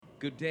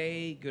Good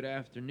day, good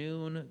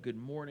afternoon, good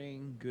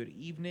morning, good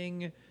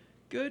evening,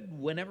 good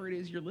whenever it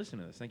is you're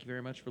listening to this. Thank you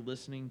very much for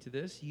listening to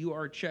this. You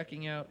are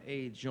checking out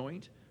a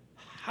joint,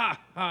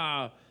 ha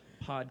ha,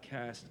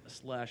 podcast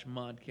slash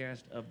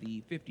modcast of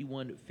the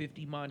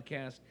 5150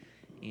 modcast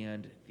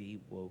and the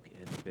Woke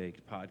and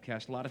Baked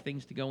podcast. A lot of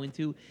things to go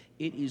into.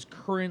 It is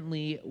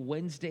currently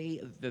Wednesday,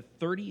 the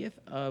 30th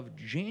of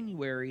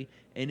January,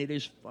 and it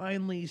is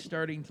finally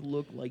starting to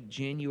look like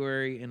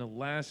January in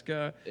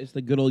Alaska. It's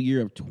the good old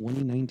year of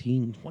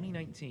 2019.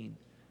 2019.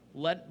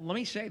 Let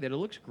me say that it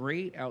looks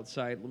great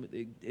outside.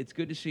 It's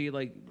good to see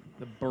like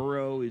the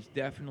borough is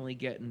definitely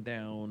getting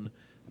down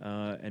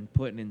and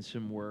putting in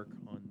some work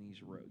on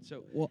these roads.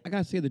 So Well, I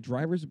gotta say, the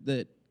drivers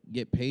that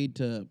get paid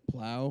to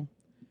plow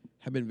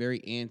have been very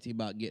antsy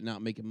about getting out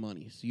and making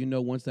money. So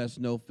once that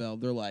snow fell,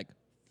 they're like,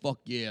 "Fuck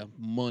yeah,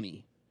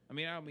 money."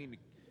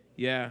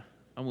 yeah,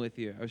 I'm with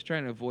you. I was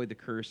trying to avoid the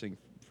cursing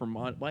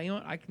well, you know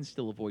what? I can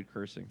still avoid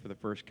cursing for the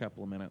first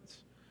couple of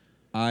minutes.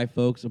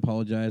 Folks,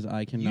 apologize.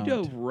 I You cannot.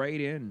 dove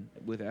right in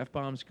with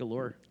F-bombs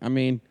galore. I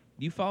mean,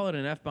 You followed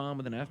an F-bomb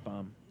with an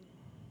F-bomb.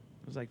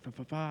 It was like,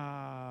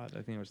 fa-fa-fa. I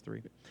think it was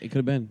 3. it could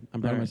have been.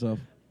 I'm proud All of right. myself.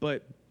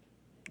 But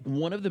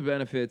one of the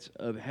benefits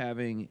of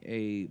having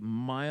a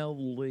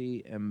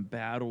mildly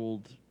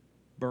embattled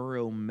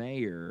borough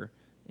mayor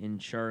in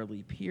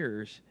Charlie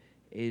Pierce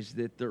is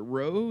that the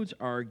roads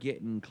are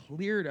getting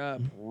cleared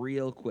up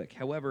real quick.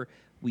 However,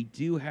 we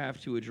do have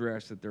to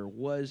address that there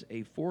was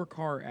a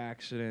 4-car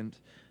accident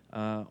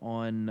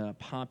on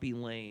Poppy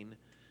Lane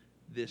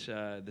this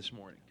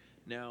morning.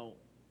 Now,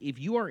 if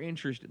you are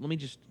interested, let me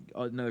just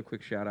another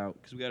quick shout out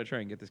because we got to try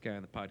and get this guy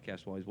on the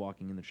podcast while he's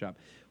walking in the shop.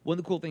 One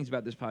of the cool things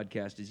about this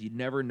podcast is you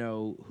never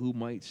know who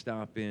might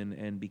stop in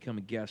and become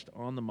a guest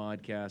on the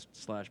modcast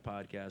 /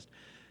 podcast.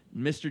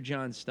 Mr.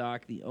 John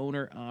Stock, the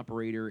owner,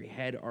 operator,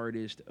 head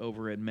artist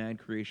over at Mad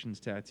Creations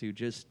Tattoo,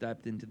 just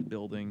stepped into the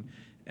building,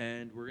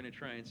 and we're going to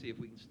try and see if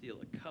we can steal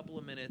a couple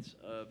of minutes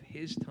of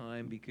his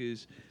time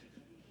because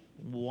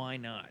why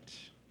not?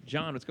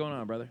 John, what's going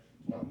on, brother?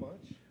 Not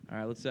much. All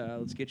right,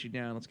 let's get you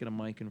down. Let's get a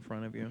mic in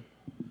front of you.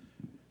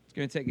 It's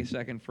going to take a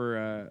second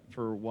for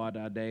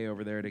Wadade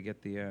over there to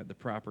get the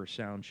proper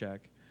sound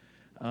check.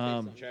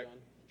 Check.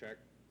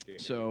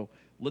 So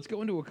let's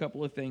go into a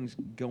couple of things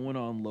going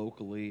on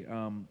locally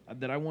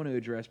that I want to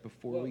address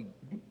before we.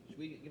 Should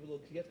we give a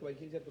little? He has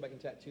to go back and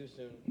tattoo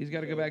soon. He's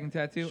got to go back and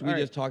tattoo. Should All we right.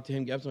 just talk to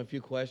him, give him a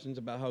few questions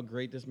about how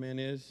great this man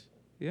is?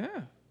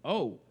 Yeah.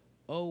 Oh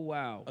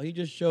wow. Oh, he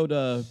just showed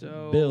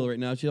So- Bill right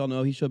now. You all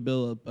know he showed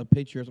Bill a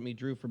picture of something he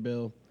drew for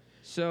Bill.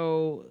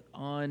 So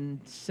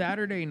on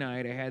Saturday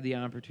night, I had the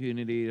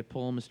opportunity to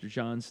pull Mr.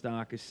 John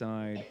Stock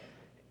aside,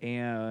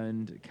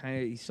 and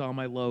he saw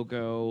my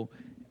logo,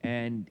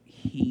 and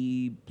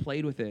he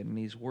played with it, and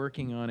he's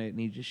working on it, and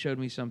he just showed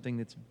me something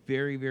that's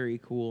very, very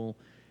cool,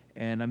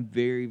 and I'm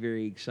very,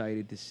 very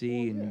excited to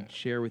see and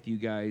share with you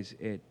guys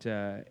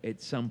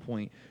at some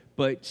point.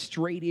 But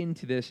straight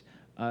into this,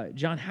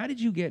 John, how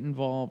did you get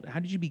involved? How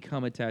did you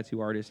become a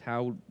tattoo artist?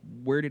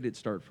 Where did it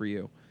start for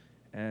you?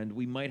 And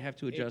we might have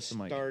to adjust the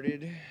mic.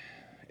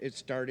 It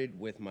started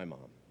with my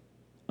mom.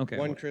 Okay.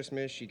 One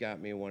Christmas, she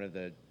got me one of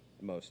the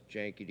most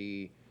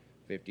jankety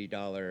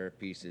 $50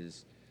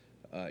 pieces,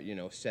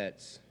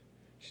 sets.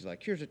 She's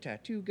like, "Here's a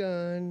tattoo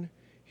gun.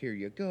 Here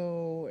you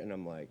go." And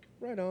I'm like,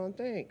 "Right on,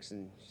 thanks."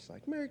 And she's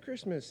like, "Merry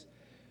Christmas.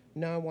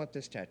 Now I want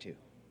this tattoo."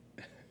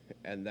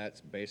 And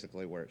that's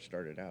basically where it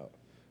started out.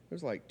 It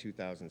was like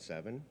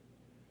 2007.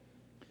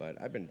 But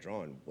I've been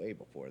drawing way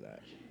before that.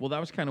 Well, that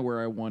was kind of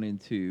where I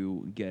wanted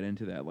to get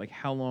into that. Like,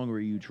 how long were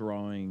you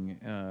drawing?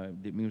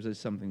 Was this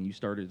something you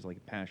started as like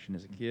a passion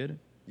as a kid?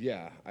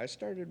 Yeah, I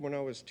started when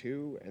I was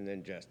 2 and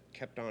then just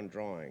kept on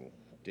drawing.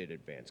 Did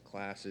advanced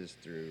classes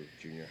through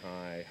junior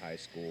high, high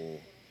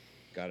school,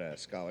 got a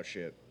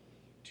scholarship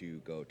to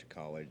go to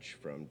college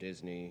from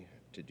Disney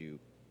to do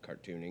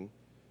cartooning,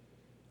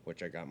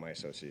 which I got my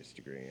associate's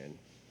degree in.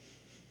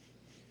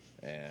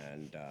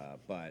 And,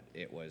 but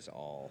it was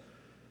all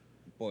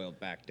boiled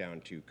back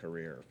down to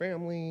career or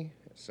family,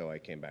 so I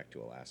came back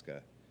to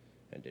Alaska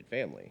and did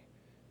family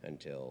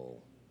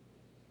until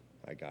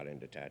I got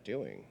into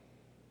tattooing.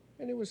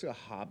 And it was a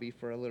hobby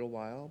for a little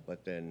while,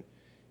 but then,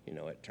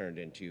 it turned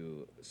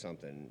into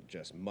something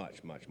just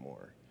much, much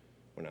more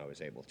when I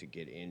was able to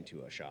get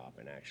into a shop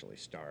and actually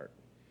start,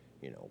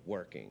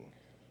 working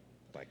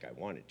like I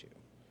wanted to.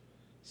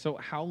 So,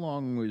 how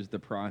long was the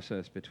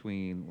process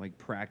between like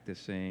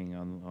practicing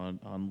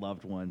on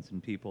loved ones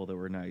and people that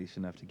were nice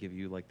enough to give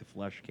you like the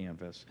flesh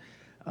canvas?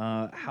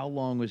 How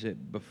long was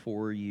it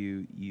before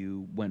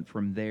you went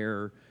from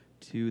there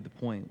to the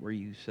point where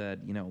you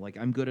said,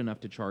 I'm good enough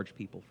to charge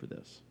people for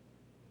this?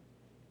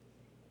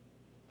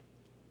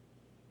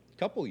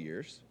 Couple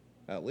years,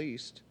 at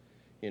least.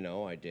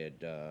 I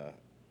did a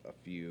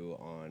few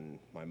on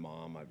my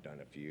mom. I've done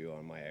a few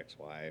on my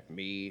ex-wife.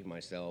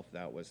 Myself,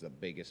 that was the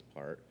biggest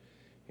part.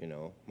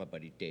 My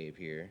buddy Dave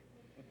here.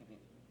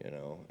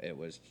 It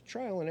was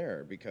trial and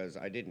error because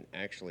I didn't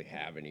actually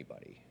have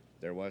anybody.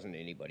 There wasn't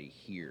anybody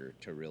here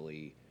to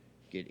really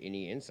get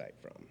any insight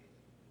from.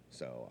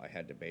 So I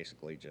had to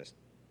basically just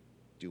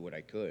do what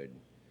I could,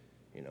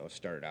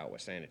 start out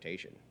with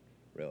sanitation,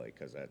 really,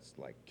 because that's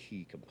like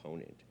key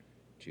component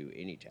to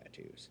any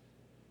tattoos,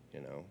 you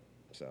know.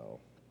 So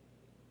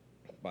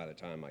by the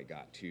time I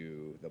got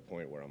to the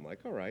point where I'm like,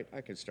 all right,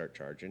 I could start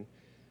charging,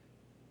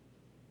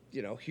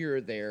 here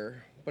or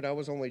there, but I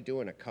was only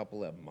doing a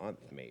couple a month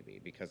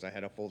maybe because I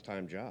had a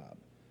full-time job.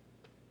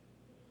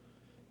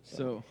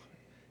 So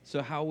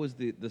how was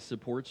the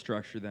support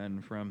structure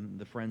then from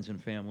the friends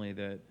and family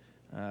that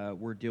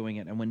were doing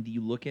it? And when do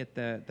you look at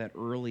that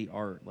early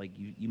art, like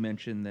you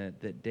mentioned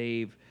that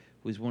Dave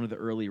was one of the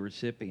early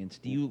recipients.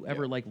 Do you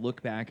ever like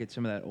look back at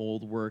some of that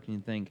old work and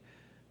you think,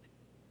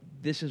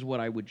 this is what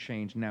I would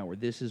change now, or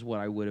this is what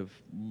I would have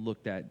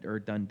looked at or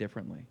done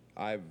differently?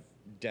 I've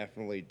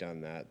definitely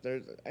done that.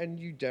 And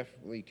you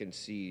definitely can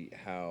see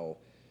how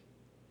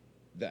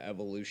the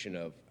evolution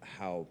of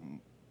how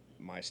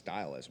my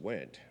style has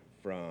went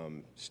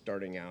from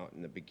starting out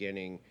in the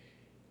beginning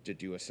to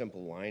do a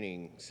simple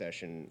lining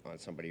session on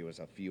somebody was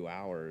a few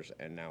hours,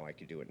 and now I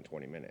could do it in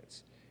 20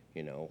 minutes.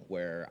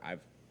 Where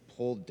I've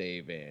pulled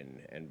Dave in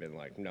and been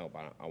like, no,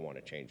 but I want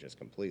to change this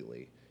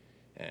completely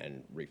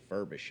and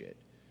refurbish it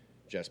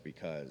just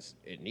because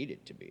it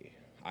needed to be.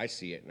 I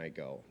see it and I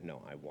go,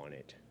 no, I want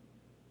it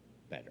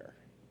better,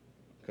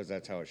 because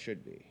that's how it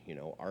should be.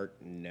 Art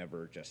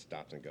never just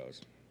stops and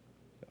goes,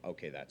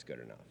 okay, that's good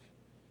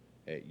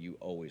enough. You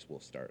always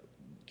will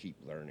keep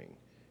learning,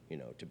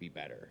 to be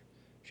better.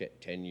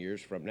 Shit, 10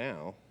 years from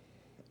now,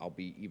 I'll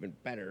be even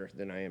better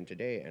than I am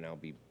today, and I'll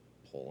be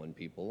pulling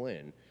people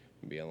in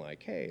and being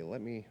like, hey,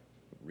 let me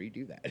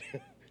redo that.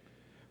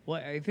 Well,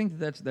 I think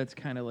that's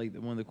kind of like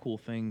one of the cool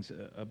things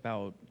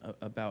about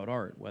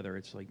art, whether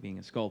it's like being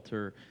a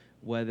sculptor,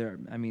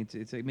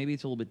 it's like maybe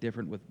it's a little bit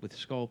different with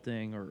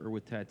sculpting or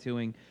with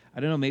tattooing. I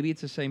don't know. Maybe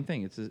it's the same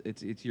thing.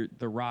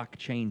 The rock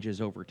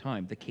changes over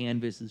time. The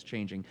canvas is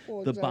changing.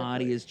 Well, the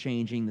body exactly. is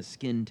changing. The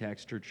skin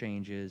texture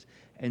changes,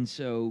 and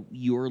so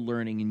you're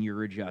learning and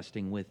you're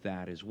adjusting with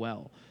that as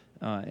well.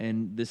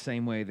 And the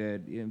same way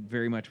that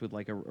very much with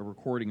like a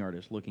recording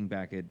artist looking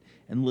back at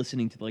and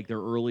listening to like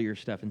their earlier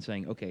stuff and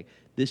saying, okay,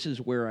 this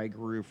is where I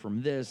grew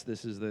from this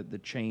is the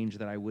change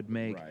that I would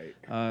make.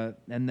 Right.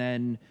 And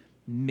then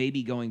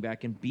maybe going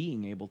back and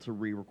being able to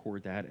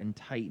re-record that and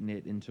tighten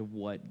it into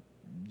what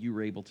you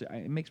were able to.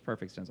 It makes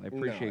perfect sense. I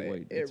appreciate No,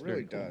 what it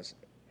really cool. does,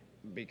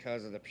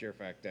 because of the pure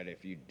fact that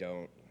if you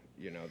don't,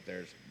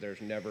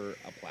 there's never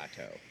a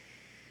plateau.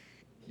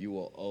 You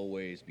will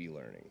always be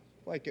learning,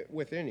 like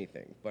with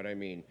anything. But I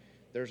mean,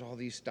 there's all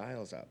these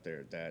styles out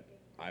there that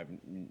I've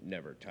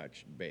never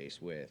touched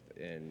base with,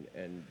 and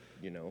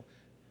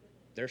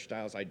there's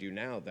styles I do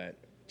now that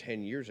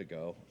 10 years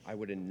ago I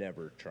would have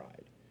never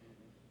tried.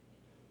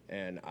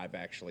 And I've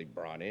actually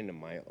brought into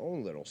my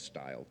own little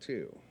style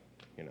too,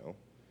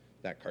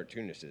 that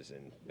cartoonist is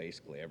in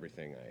basically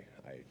everything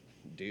I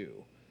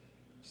do,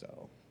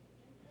 so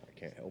I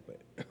can't help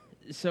it.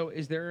 So,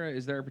 is there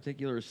a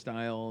particular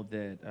style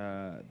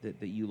that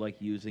you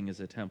like using as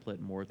a template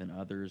more than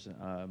others?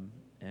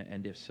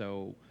 And if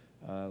so,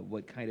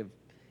 what kind of?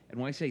 And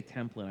when I say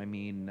template, I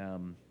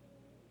mean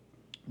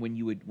when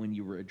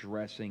you were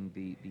addressing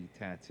the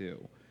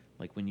tattoo,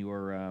 like when you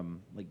were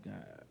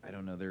I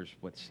don't know. There's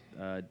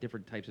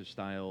different types of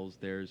styles.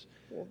 There's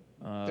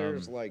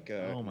There's like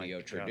oh my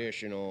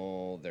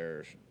neo-traditional.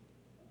 There's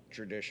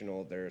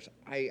traditional.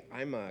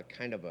 I'm a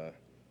kind of a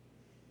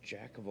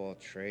jack of all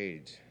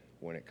trades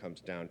when it comes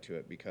down to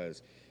it,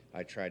 because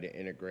I try to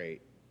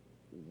integrate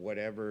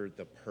whatever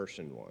the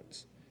person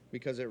wants,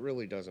 because it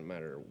really doesn't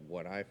matter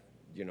what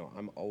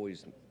I'm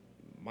always,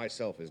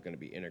 myself is going to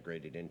be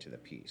integrated into the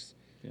piece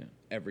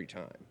every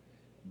time.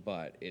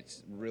 But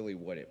it's really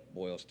what it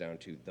boils down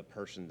to, the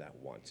person that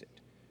wants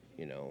it.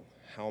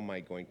 How am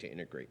I going to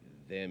integrate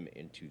them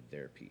into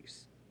their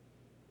piece?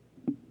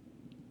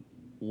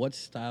 What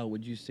style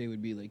would you say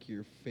would be like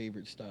your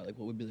favorite style? Like,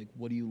 what would be like,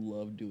 what do you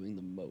love doing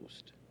the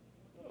most?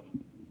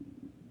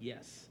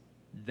 Yes,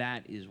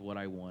 that is what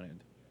I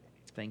wanted.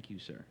 Thank you,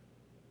 sir.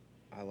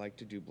 I like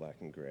to do black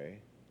and gray.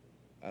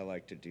 I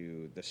like to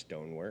do the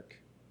stonework.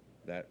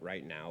 That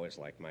right now is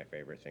like my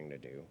favorite thing to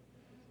do,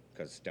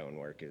 because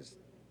stonework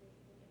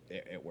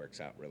it works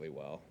out really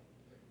well.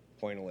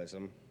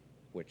 Pointillism,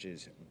 which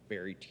is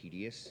very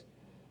tedious,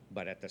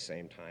 but at the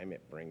same time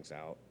it brings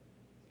out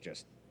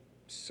just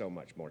so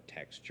much more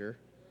texture.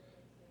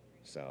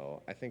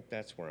 So I think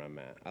that's where I'm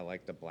at. I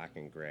like the black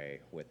and gray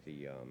with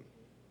the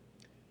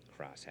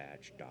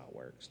crosshatch, dot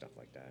work, stuff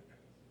like that.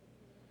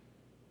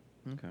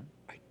 Okay.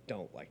 I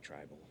don't like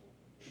tribal,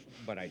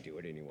 but I do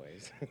it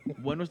anyways.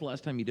 When was the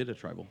last time you did a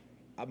tribal?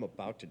 I'm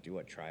about to do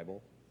a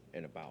tribal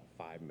in about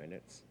 5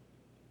 minutes.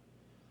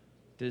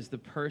 Does the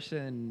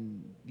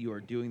person you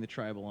are doing the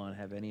tribal on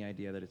have any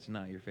idea that it's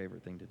not your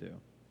favorite thing to do?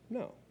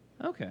 No.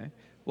 Okay.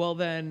 Well,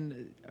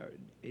 then,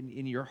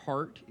 in your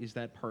heart, is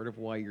that part of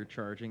why you're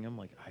charging them?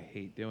 Like, I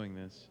hate doing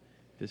this.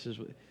 This is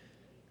what.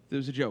 There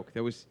was a joke.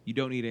 That was. You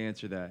don't need to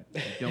answer that.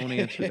 You don't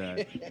answer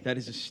that. That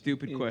is a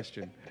stupid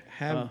question.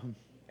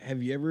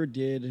 Have you ever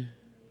did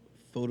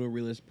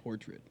photorealist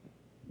portrait?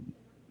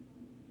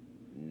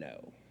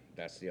 No.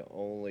 That's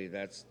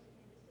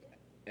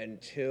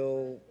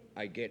until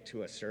I get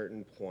to a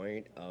certain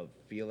point of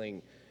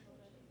feeling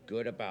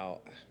good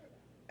about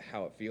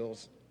how it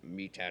feels,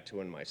 me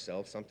tattooing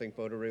myself something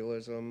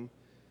photorealism,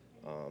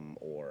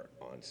 or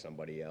on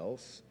somebody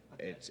else.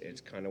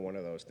 It's kind of one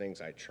of those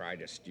things I try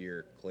to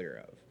steer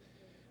clear of.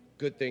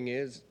 Good thing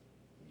is,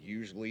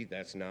 usually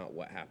that's not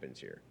what happens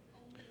here.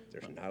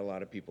 There's not a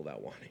lot of people that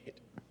want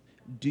it.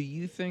 Do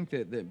you think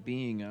that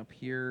being up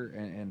here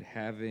and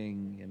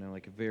having, you know,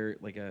 like a very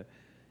like a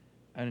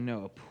I don't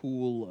know, a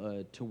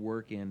pool to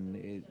work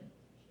in,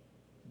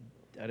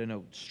 I don't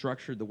know,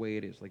 structured the way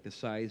it is, like the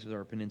size of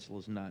our peninsula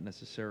is not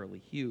necessarily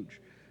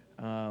huge,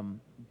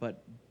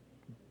 but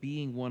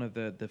being one of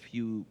the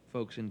few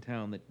folks in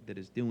town that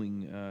is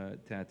doing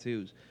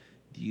tattoos,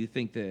 do you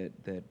think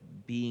that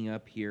being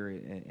up here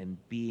and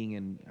being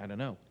in, I don't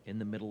know, in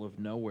the middle of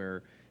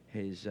nowhere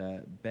has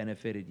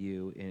benefited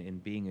you in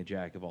being a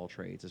jack of all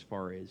trades as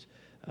far as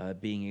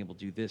being able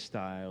to do this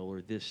style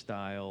or this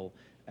style,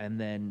 and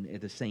then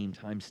at the same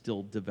time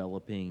still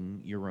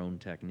developing your own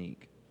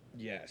technique?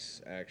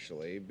 Yes,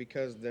 actually,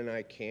 because then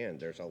I can.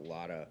 There's a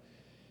lot of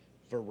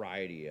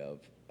variety of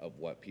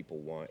what people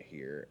want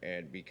here,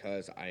 and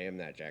because I am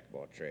that jack of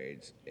all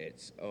trades,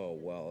 it's oh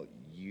well,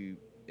 you.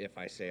 If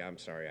I say I'm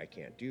sorry, I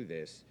can't do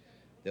this,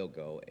 they'll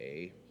go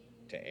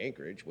to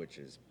Anchorage, which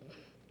is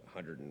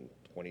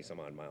 120 some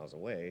odd miles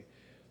away,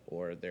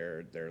 or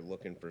they're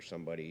looking for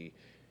somebody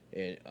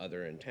in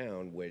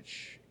town,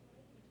 which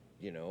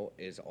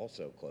is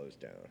also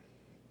closed down,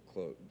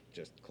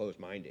 just closed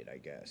minded, I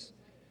guess.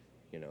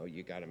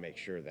 You got to make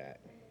sure that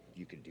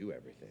you can do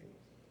everything.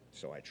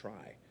 So I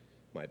try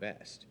my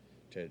best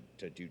to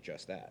do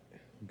just that.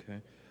 Okay.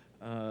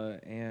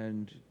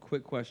 And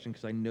quick question,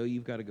 because I know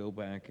you've got to go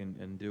back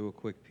and do a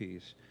quick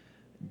piece.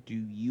 Do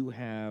you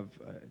have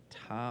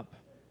top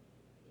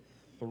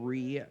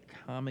 3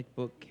 comic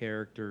book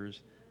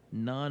characters,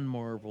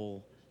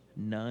 non-Marvel,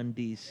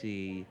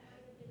 non-DC,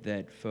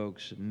 that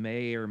folks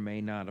may or may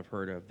not have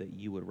heard of that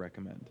you would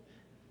recommend?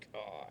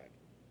 God.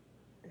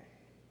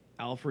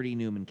 Alfred E.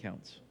 Newman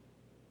counts.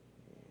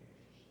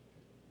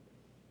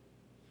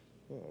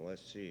 Well,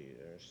 let's see.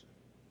 There's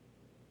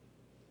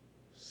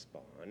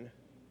Spawn.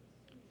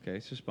 Okay,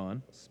 so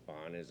Spawn.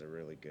 Spawn is a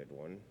really good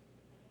one,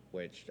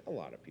 which a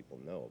lot of people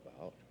know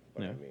about.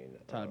 But Yeah. I mean,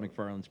 Todd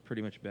McFarlane's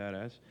pretty much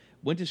badass.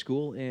 Went to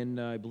school in,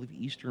 I believe,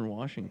 Eastern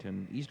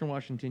Washington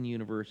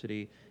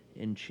University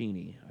in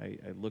Cheney. I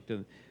looked at,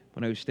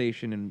 when I was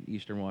stationed in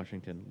Eastern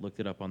Washington, looked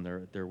it up on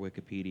their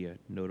Wikipedia,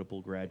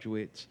 notable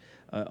graduates.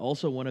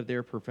 Also, one of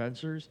their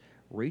professors,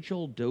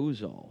 Rachel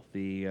Dolezal,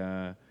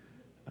 the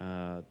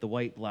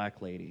white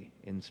black lady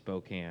in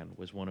Spokane,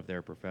 was one of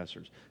their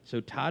professors. So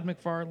Todd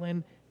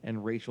McFarlane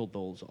and Rachel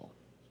Dolezal.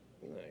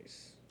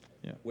 nice.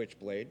 Yeah.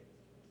 Witchblade,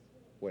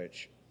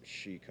 which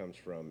she comes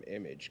from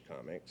Image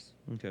Comics.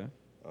 Okay.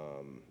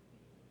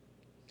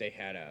 They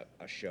had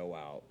a show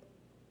out,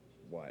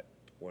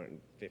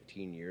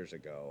 15 years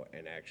ago,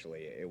 and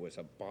actually it was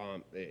a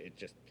bomb.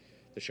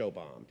 The show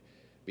bombed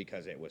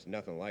because it was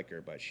nothing like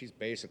her, but she's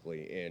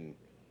basically in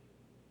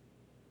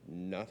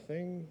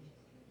nothing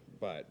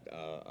but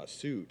a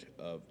suit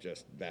of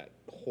just that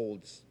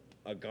holds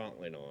a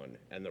gauntlet on,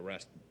 and the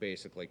rest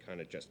basically kind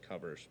of just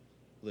covers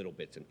little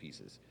bits and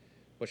pieces.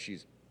 But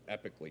she's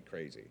epically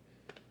crazy,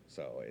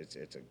 so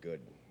it's a good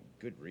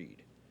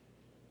read.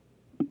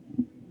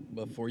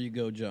 Before you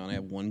go, John, I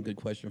have one good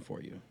question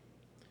for you.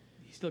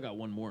 He's still got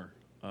one more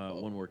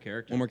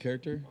character. One more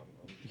character?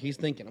 He's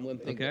thinking. I'm going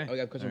to think. Okay. I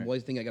got a question. All right.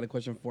 Boys think I got a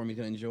question for him he's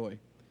going to enjoy.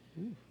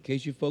 In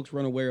case you folks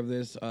weren't aware of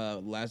this,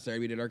 last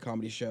Saturday we did our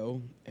comedy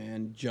show,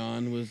 and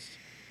John was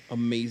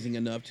amazing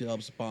enough to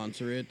help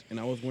sponsor it. And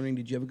I was wondering,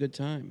 did you have a good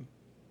time?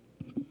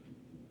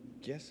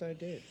 Yes, I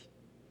did.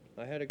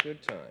 I had a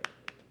good time.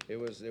 It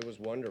was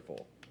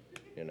wonderful.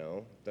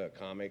 The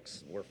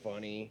comics were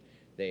funny.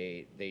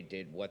 They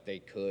did what they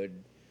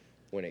could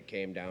when it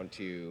came down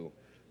to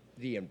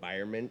the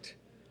environment.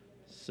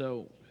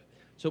 So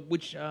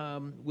which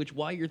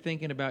while you're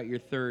thinking about your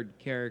third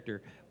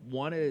character,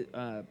 want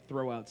to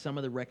throw out some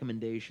of the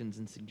recommendations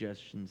and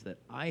suggestions that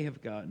I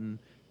have gotten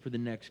for the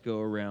next go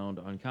around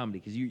on comedy,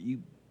 because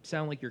you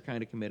sound like you're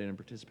kind of committed and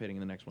participating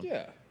in the next one.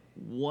 Yeah.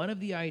 One of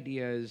the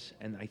ideas,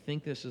 and I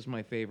think this is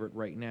my favorite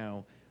right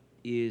now,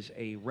 is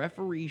a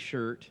referee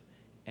shirt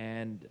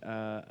and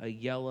a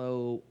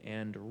yellow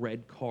and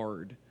red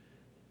card.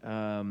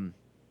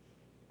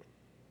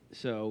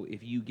 So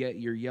if you get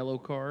your yellow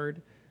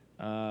card,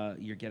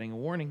 you're getting a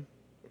warning.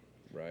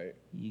 Right.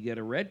 You get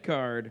a red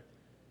card,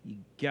 you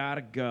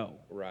gotta go.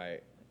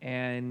 Right.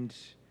 And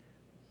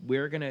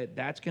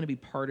that's gonna be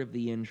part of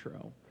the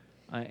intro.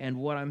 And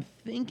what I'm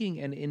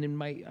thinking, and in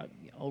my,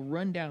 I'll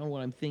run down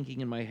what I'm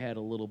thinking in my head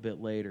a little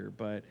bit later,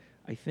 but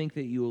I think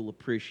that you will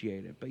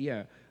appreciate it. But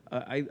yeah,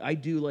 I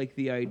do like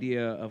the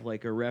idea of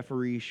like a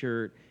referee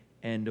shirt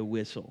and a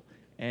whistle.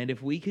 And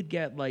if we could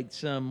get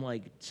some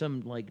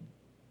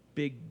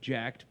big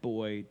jacked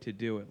boy to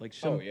do it, like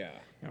some, Oh yeah.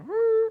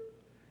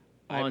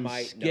 on I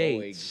might skates.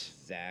 know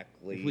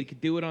exactly. If we could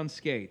do it on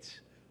skates.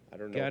 I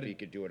don't know if he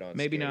could do it on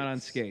maybe skates. not on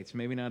skates.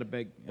 Maybe not a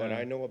big. But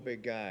I know a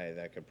big guy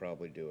that could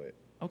probably do it.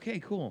 Okay,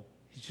 cool.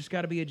 He's just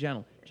got to be a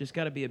gentleman. Just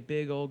got to be a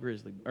big old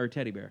grizzly or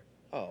teddy bear.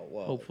 Oh,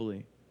 well.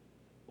 Hopefully.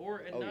 Or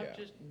enough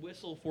just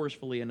whistle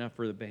forcefully enough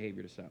for the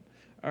behavior to stop.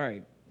 All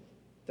right.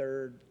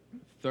 Third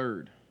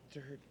Third.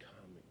 comic.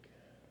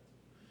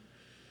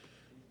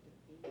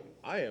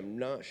 I am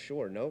not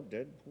sure. No,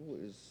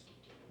 Deadpool is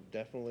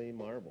definitely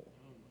Marvel.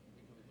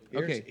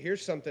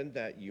 Here's something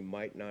that you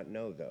might not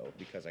know, though,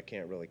 because I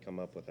can't really come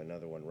up with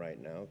another one right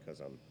now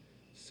because I'm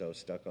so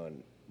stuck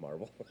on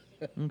Marvel.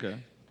 Okay.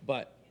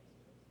 But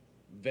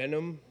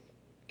Venom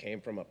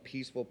came from a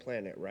peaceful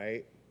planet,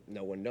 right?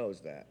 No one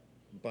knows that.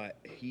 But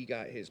he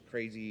got his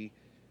crazy,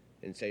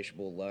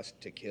 insatiable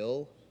lust to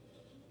kill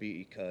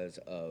because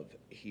of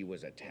he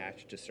was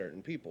attached to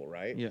certain people,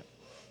 right? Yeah.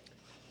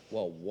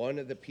 Well, one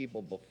of the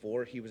people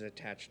before he was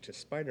attached to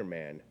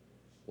Spider-Man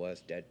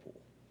was Deadpool.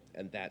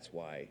 And that's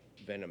why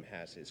Venom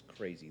has his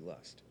crazy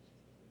lust.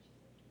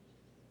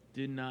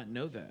 Did not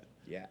know that.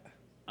 Yeah.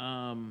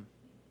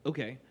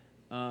 Okay.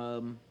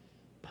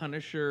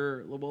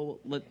 Punisher. Well,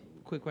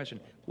 quick question.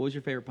 What was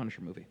your favorite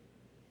Punisher movie?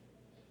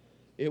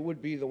 It would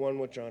be the one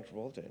with John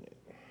Travolta in it.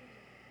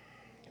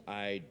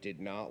 I did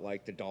not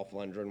like the Dolph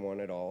Lundgren one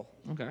at all.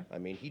 Okay. I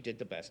mean, he did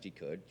the best he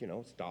could. You know,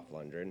 it's Dolph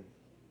Lundgren.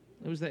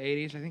 It was the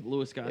 80s. I think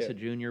Louis Gossett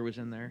Yeah. Jr. was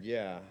in there.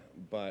 Yeah,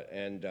 but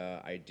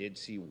I did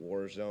see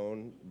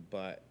Warzone,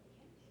 but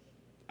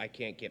I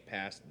can't get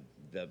past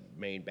the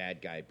main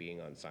bad guy being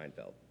on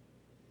Seinfeld.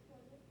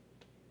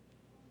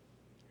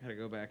 Gotta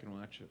go back and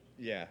watch it.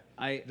 Yeah,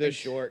 I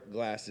short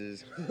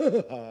glasses,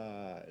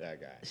 that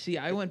guy. See,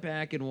 I went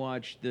back and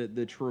watched the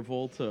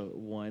Travolta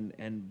one,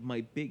 and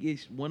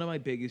one of my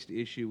biggest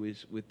issue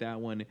is with that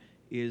one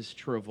is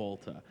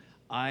Travolta.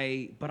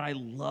 But I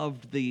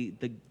loved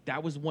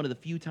that was one of the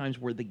few times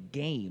where the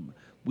game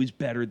was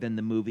better than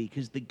the movie,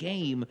 because the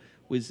game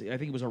was, I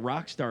think it was a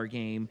Rockstar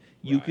game.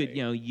 You could,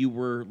 you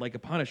were like a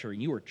Punisher and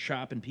you were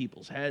chopping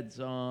people's heads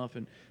off.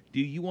 And do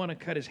you want to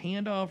cut his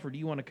hand off or do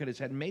you want to cut his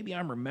head? Maybe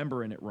I'm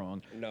remembering it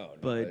wrong. No,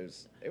 but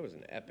it was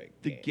an epic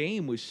the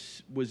game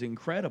was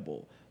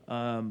incredible.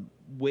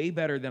 Way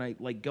better than I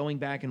like going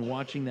back and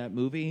watching that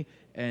movie.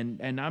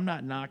 And I'm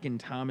not knocking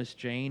Thomas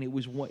Jane.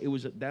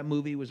 That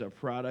movie was a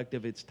product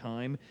of its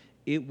time.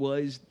 It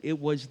was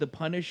the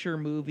Punisher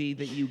movie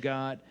that you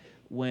got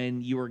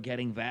when you were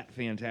getting that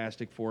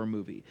Fantastic Four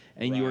movie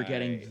and you were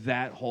getting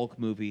that Hulk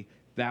movie.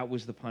 That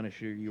was the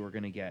Punisher you were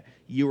going to get.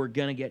 You were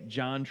going to get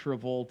John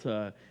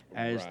Travolta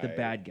as the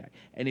bad guy.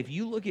 And if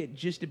you look at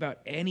just about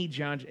any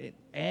John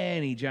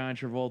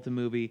Travolta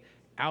movie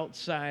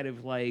outside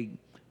of like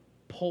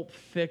Pulp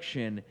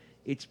Fiction,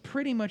 it's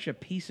pretty much a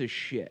piece of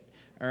shit.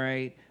 All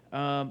right.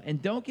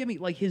 And don't get me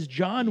like his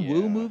John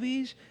Woo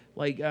movies.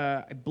 Like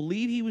I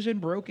believe he was in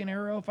Broken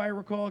Arrow, if I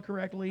recall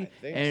correctly,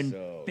 and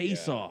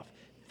Face Off.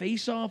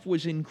 Face Off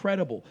was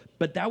incredible,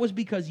 but that was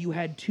because you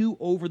had two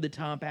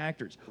over-the-top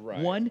actors.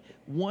 Right.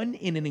 One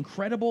in an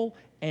incredible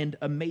and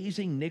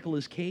amazing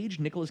Nicolas Cage.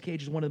 Nicolas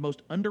Cage is one of the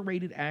most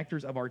underrated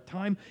actors of our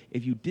time.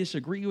 If you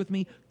disagree with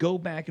me, go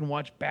back and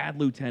watch Bad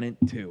Lieutenant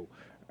 2.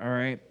 All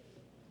right?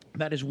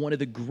 That is one of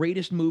the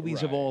greatest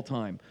movies of all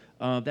time.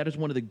 That is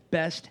one of the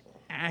best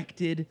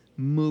acted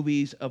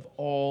movies of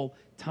all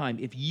time.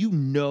 If you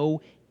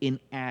know an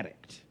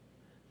addict,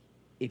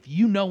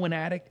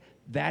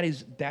 that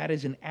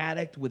is an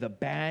addict with a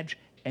badge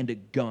and a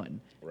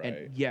gun.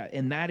 Right.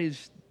 And that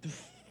is.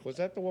 Was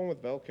that the one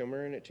with Val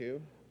Kilmer in it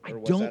too, or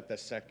was don't- that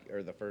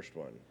the first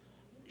one?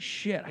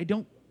 Shit, I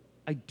don't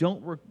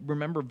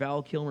remember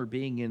Val Kilmer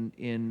being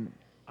in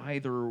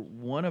either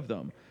one of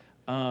them.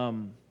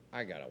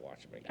 I gotta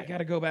watch them again. I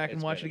gotta go back and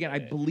It's watch it been a again. I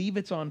minute. believe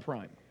it's on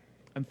Prime.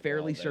 I'm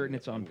fairly Well, then certain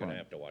it's on I'm Prime. gonna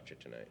have to watch it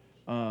tonight.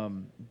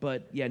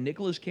 But yeah,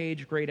 Nicolas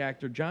Cage, great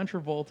actor. John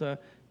Travolta,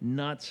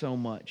 not so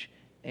much.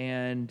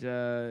 And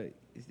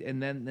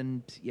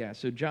then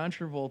so John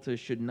Travolta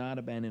should not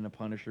have been in a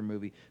Punisher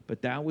movie,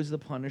 but that was the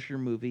Punisher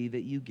movie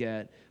that you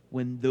get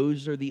when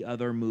those are the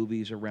other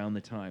movies around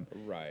the time.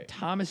 Right.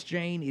 Thomas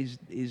Jane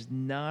is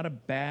not a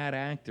bad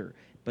actor,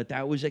 but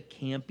that was a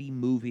campy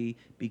movie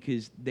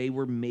because they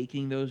were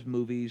making those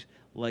movies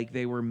like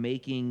they were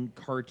making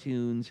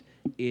cartoons,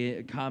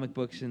 comic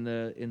books in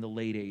the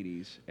late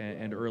 80s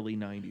and early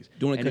 90s.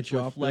 Don't wanna and cut it's you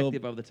off, Bill.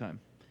 reflective of the time.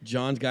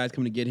 John's guy's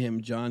coming to get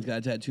him. John's got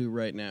a tattoo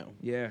right now.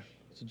 Yeah.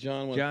 So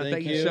John, John,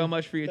 thank you so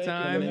much for your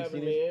time.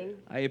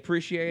 I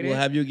appreciate it. We'll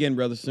have you again,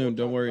 brother, soon.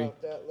 Don't worry.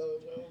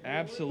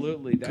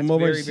 Absolutely. That's Come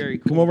over, very, very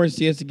cool. come over and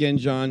see us again,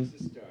 John.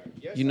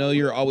 Yes, You know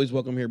you're always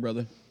welcome here,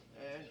 brother.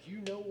 And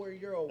you know where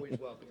you're always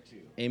welcome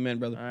to. Amen,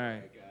 brother. All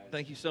right.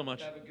 Thank you so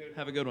much.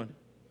 Have a good one.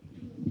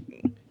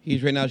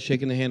 He's right now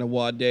shaking the hand of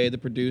Wad Day, the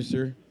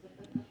producer.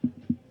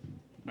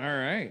 All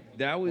right.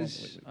 That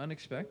was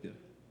unexpected.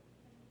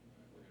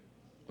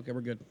 Okay,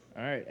 we're good.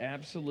 All right.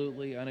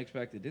 Absolutely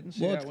unexpected. Didn't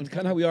see Well, that one. it's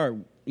kind of how we are.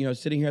 You know,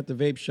 sitting here at the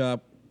vape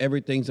shop,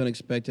 everything's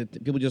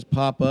unexpected. People just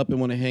pop up and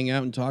want to hang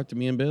out and talk to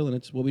me and Bill, and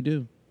it's what we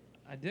do.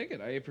 I dig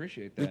it. I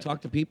appreciate that. We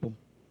talk to people.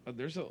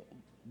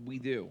 We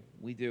do.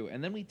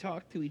 And then we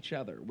talk to each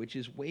other, which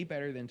is way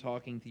better than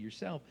talking to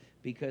yourself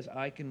because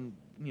I can,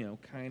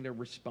 kind of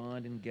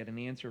respond and get an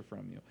answer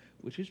from you,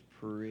 which is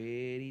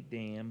pretty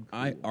damn cool.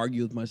 I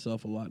argue with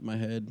myself a lot in my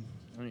head.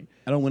 I mean,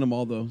 I don't win them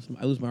all, though.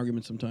 I lose my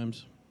arguments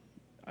sometimes.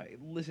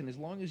 listen, as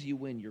long as you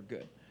win, you're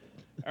good.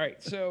 All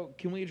right, so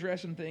can we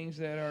address some things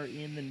that are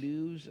in the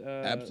news?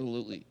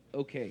 Absolutely.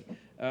 Okay.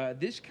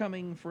 This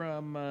coming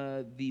from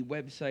the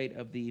website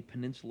of the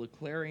Peninsula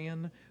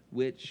Clarion,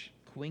 which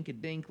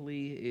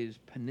coincidentally is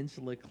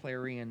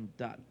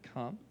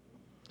peninsulaclarion.com.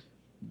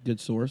 Good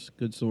source.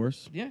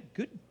 Yeah,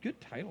 good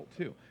title,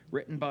 too.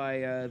 Written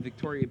by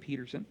Victoria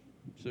Peterson.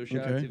 So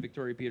shout out to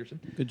Victoria Peterson.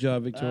 Good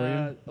job,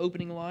 Victoria.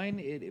 Opening line,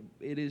 it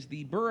is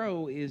the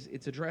borough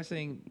it's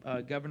addressing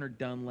Governor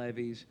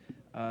Dunleavy's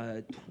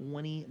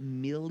 $20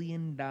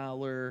 million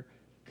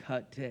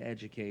cut to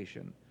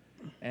education.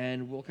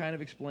 And we'll kind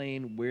of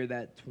explain what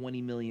that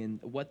 $20 million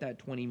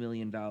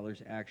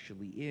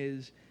actually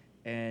is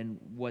and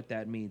what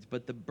that means.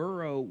 But the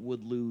borough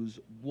would lose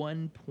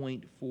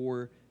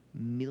 $1.4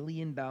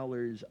 million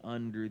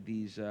under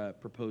these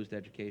proposed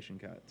education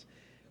cuts.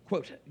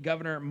 Quote,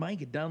 Governor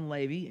Mike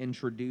Dunleavy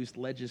introduced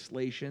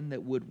legislation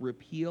that would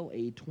repeal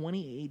a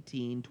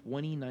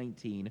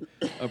 2018-2019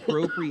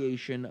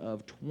 appropriation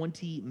of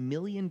 $20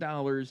 million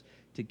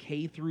to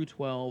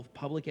K-12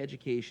 public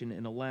education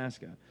in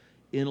Alaska.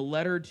 In a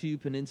letter to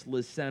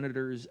Peninsula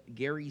Senators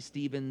Gary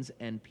Stevens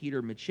and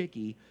Peter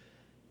Micciche,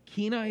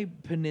 Kenai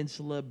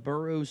Peninsula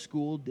Borough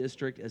School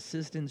District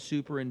Assistant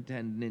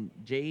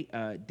Superintendent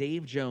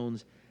Dave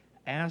Jones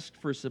asked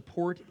for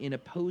support in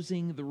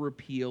opposing the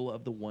repeal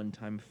of the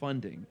one-time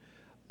funding.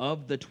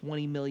 Of the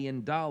 $20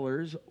 million,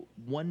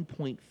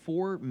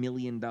 $1.4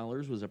 million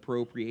was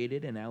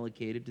appropriated and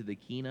allocated to the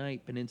Kenai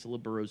Peninsula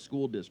Borough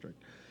School District,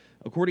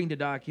 according to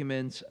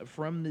documents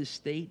from the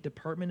State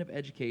Department of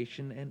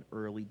Education and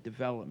Early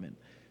Development.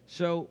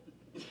 So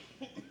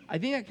I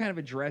think that kind of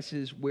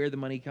addresses where the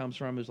money comes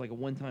from. It was like a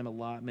one-time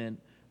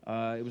allotment.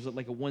 It was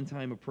like a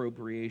one-time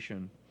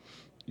appropriation.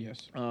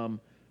 Yes.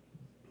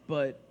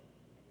 But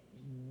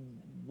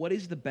what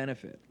is the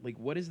benefit? Like,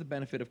 what is the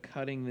benefit of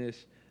cutting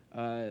this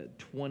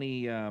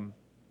 $20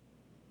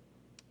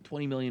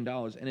 million?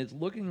 And it's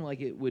looking like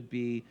it would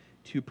be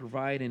to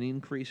provide an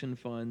increase in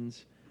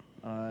funds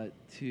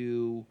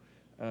to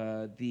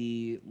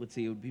it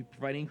would be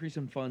providing increase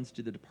in funds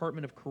to the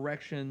Department of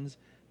Corrections,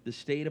 the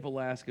State of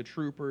Alaska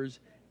Troopers,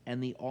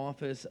 and the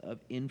Office of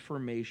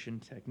Information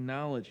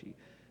Technology.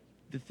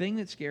 The thing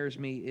that scares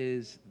me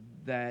is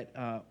that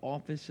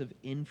Office of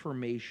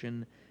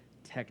Information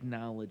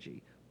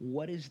Technology.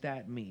 What does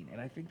that mean?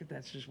 And I think that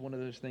that's just one of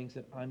those things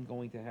that I'm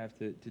going to have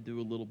to do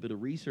a little bit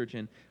of research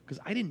in because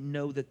I didn't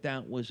know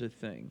that was a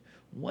thing.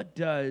 What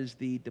does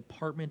the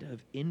Department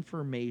of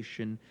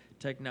Information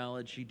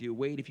Technology do?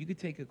 Wade, if you could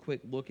take a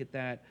quick look at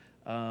that,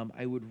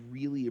 I would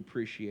really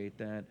appreciate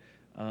that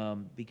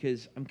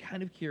because I'm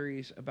kind of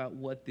curious about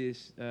what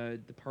this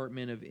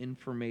Department of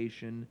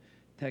Information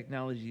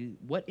Technology,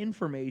 what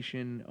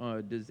information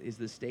is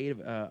the state of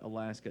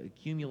Alaska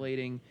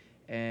accumulating,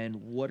 and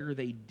what are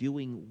they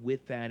doing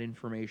with that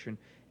information,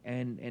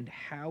 and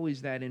how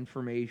is that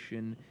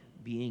information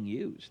being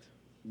used?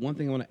 One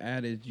thing I want to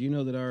add is, you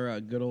know that our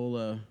good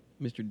old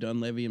Mr.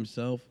 Dunleavy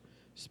himself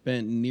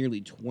spent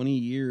nearly 20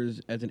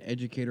 years as an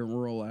educator in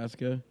rural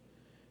Alaska,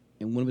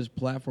 and one of his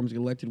platforms he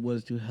elected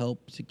was to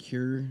help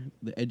secure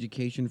the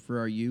education for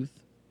our youth.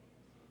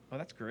 Oh,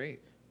 that's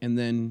great. And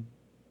then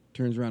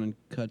turns around and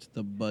cuts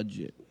the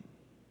budget.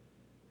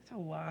 That's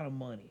a lot of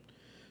money.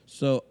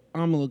 So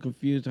I'm a little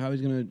confused how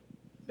he's going to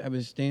have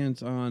his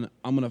stance on,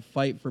 I'm going to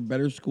fight for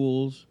better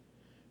schools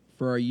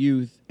for our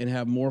youth and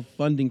have more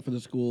funding for the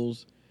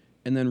schools,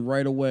 and then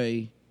right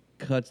away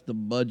cuts the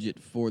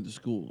budget for the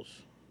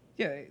schools.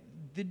 Yeah,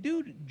 the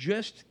dude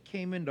just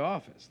came into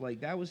office. Like,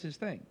 that was his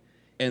thing.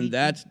 And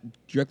that's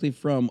directly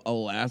from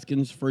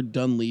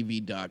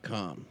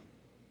AlaskansForDunleavy.com.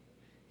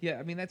 Yeah,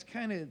 I mean, that's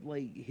kind of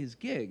like his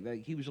gig.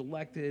 Like, he was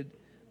elected,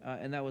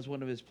 and that was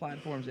one of his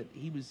platforms that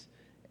he was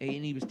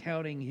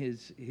touting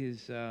his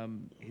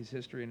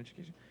history and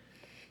education.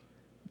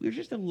 We're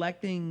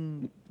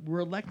electing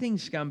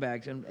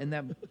scumbags, and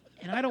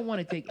I don't want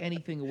to take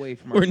anything away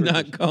from our We're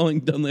not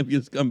calling Dunleavy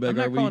a scumbag, I'm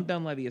not calling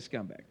Dunleavy a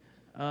scumbag.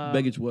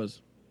 Begich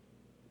was.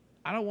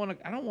 I don't want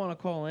to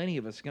call any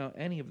of them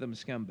a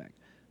scumbag.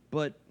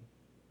 But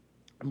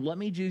let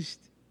me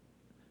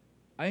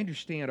I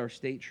understand our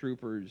state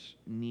troopers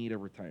need a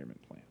retirement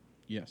plan.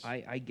 Yes.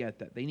 I get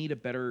that. They need a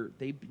better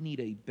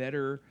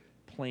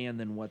plan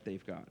than what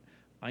they've got.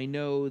 I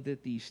know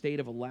that the state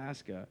of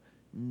Alaska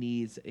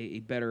needs a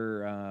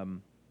better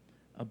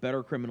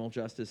criminal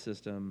justice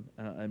system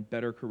and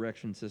better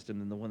correction system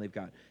than the one they've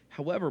got.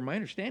 However, my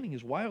understanding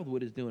is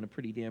Wildwood is doing a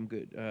pretty damn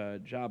good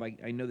job.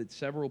 I know that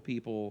several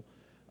people.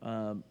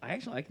 I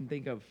can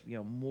think of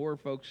more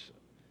folks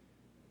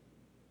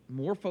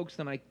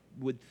than I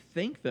would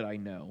think that I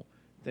know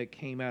that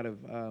came out of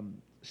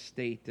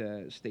state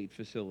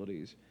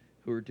facilities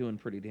who are doing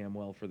pretty damn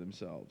well for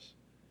themselves.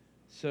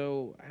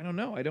 So I don't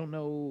know. I don't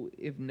know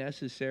if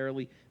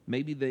necessarily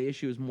maybe the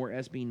issue is more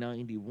SB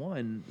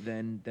 91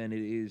 than it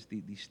is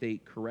the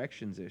state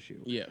corrections issue.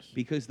 Yes.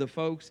 Because the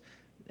folks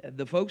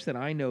that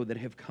I know that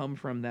have come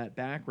from that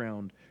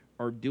background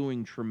are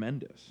doing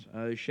tremendous.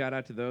 Shout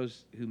out to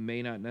those who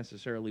may not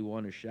necessarily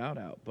want a shout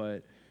out,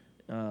 but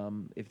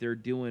if they're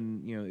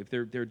doing, if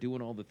they're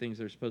doing all the things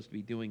they're supposed to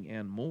be doing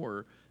and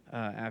more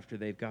after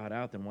they've got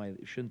out, then why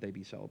shouldn't they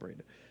be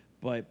celebrated?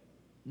 But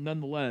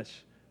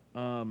nonetheless,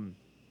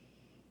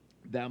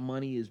 that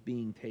money is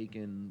being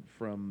taken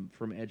from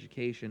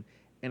education,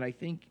 and I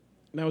think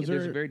Now, is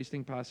there's a there- very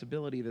distinct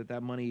possibility that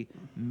that money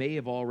may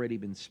have already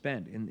been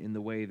spent in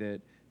the way that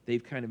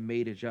they've kind of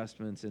made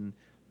adjustments and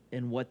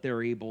what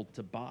they're able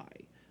to buy,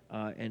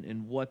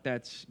 and what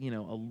that's a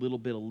little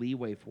bit of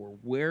leeway for.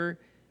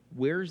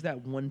 Where's that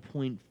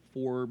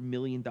 $1.4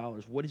 million?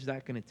 What is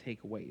that going to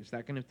take away? Is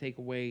that going to take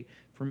away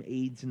from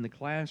aides in the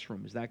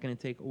classroom? Is that going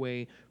to take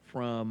away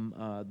from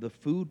the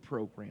food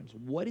programs?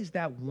 What is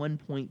that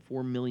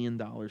 $1.4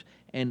 million?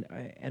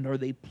 And are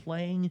they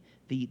playing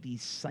the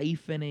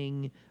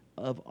siphoning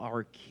of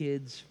our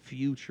kids'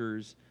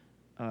 futures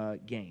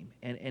game?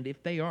 And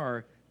if they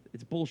are,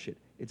 it's bullshit.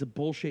 It's a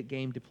bullshit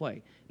game to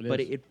play. But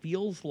is. it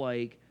feels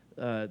like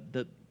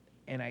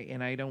and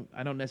I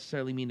don't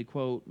necessarily mean to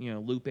quote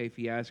Lupe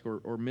Fiasco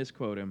or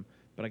misquote him,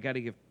 but I got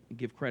to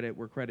give credit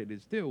where credit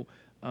is due.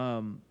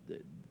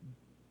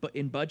 But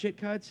in budget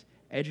cuts,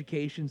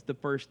 education's the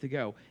first to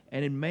go,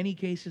 and in many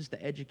cases,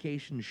 the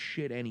education's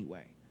shit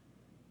anyway.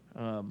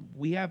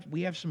 We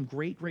have some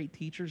great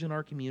teachers in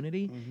our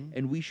community,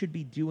 and we should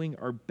be doing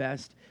our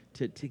best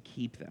to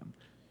keep them.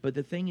 But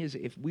the thing is,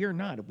 if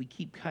we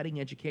keep cutting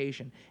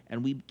education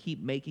and we keep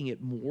making it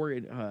more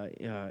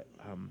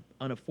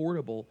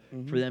unaffordable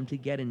for them to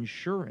get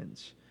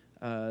insurance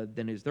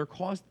than is their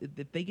cost.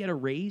 If they get a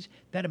raise,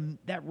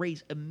 that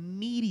raise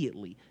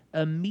immediately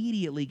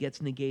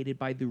gets negated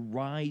by the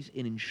rise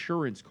in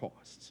insurance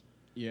costs.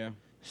 Yeah.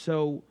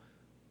 So,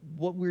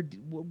 what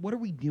are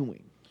we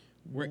doing?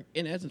 We're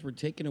in essence, we're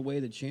taking away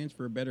the chance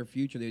for a better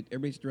future.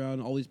 Everybody's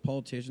around. All these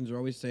politicians are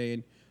always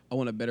saying, "I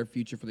want a better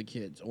future for the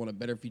kids. I want a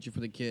better future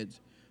for the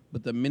kids."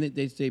 But the minute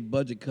they say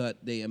budget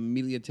cut, they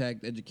immediately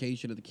attack the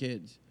education of the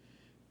kids.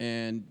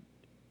 And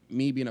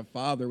me being a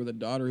father with a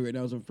daughter who right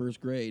now is in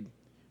first grade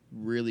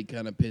really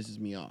kind of pisses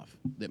me off.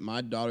 That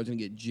my daughter's gonna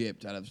get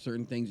gypped out of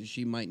certain things that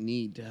she might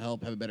need to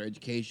help have a better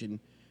education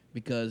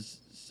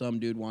because some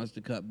dude wants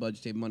to cut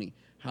budget money.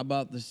 How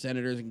about the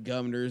senators and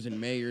governors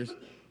and mayors?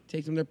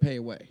 Take some of their pay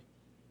away.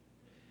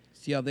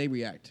 See how they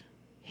react.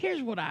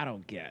 Here's what I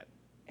don't get,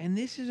 and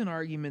this is an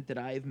argument that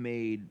I've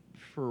made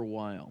for a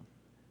while.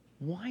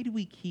 Why do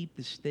we keep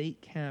the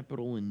state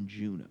capitol in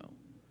Juneau?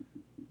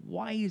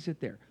 Why is it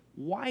there?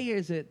 Why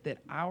is it that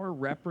our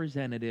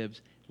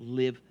representatives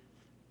live,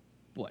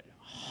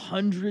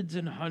 hundreds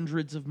and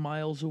hundreds of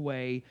miles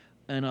away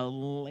in a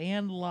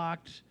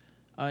landlocked,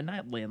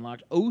 not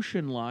landlocked,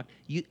 ocean-locked,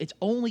 you can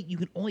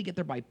only get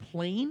there by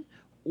plane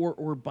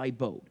or by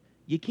boat.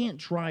 You can't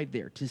drive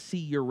there to see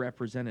your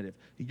representative.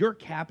 Your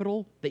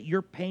capital that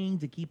you're paying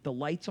to keep the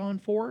lights on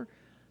for,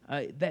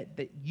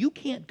 that you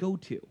can't go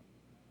to.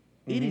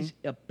 It is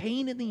a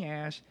pain in the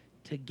ass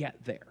to get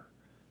there,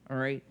 all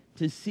right?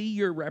 To see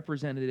your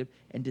representative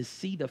and to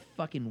see the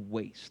fucking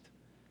waste.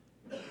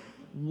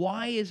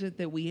 Why is it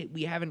that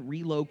we haven't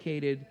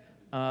relocated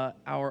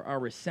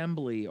our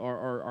assembly,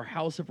 our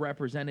House of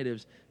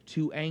Representatives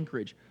to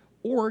Anchorage?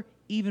 Or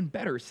even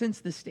better, since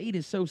the state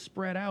is so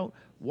spread out,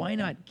 why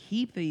not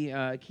keep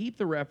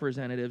the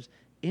representatives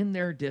in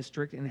their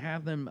district and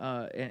have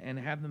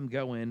them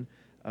go in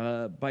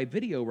by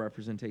video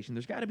representation?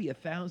 There's got to be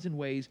 1,000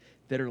 ways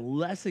that are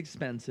less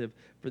expensive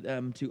for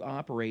them to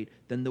operate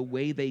than the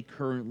way they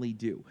currently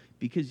do.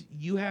 Because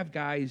you have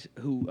guys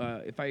who,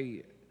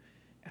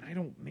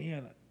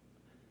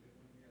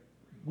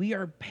 we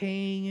are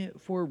paying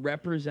for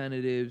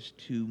representatives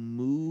to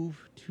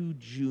move to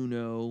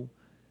Juneau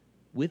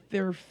with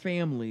their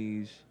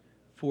families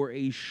for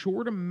a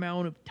short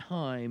amount of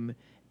time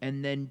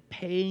and then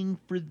paying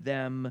for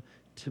them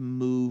to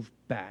move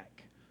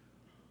back.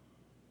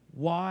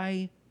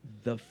 Why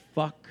the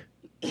fuck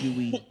do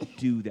we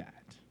do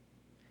that?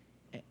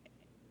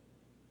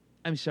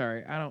 I'm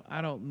sorry,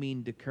 I don't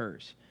mean to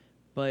curse,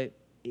 but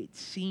it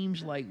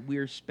seems like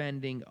we're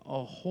spending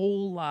a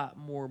whole lot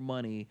more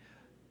money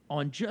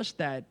on just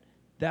that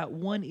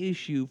one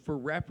issue for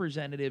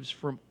representatives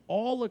from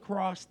all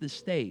across the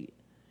state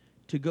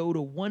to go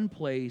to one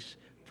place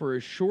for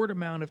a short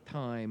amount of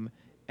time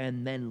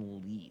and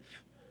then leave.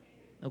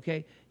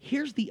 Okay?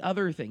 Here's the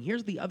other thing.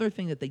 Here's the other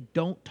thing that they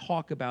don't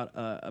talk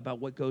about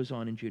what goes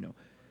on in Juneau.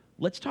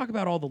 Let's talk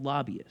about all the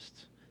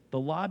lobbyists. The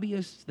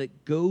lobbyists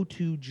that go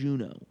to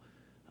Juneau,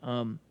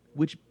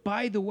 which,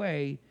 by the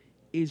way,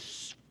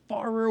 is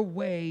far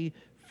away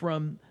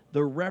from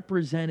the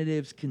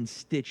representatives'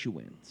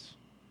 constituents.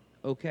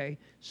 Okay?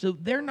 So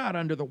they're not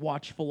under the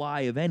watchful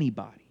eye of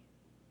anybody.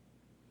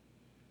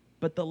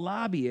 But the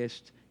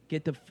lobbyists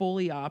get to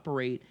fully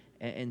operate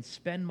and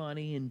spend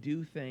money and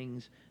do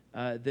things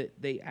that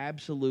they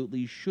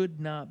absolutely should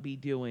not be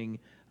doing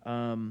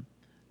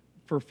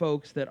for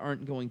folks that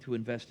aren't going to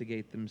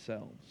investigate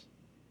themselves.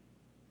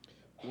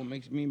 What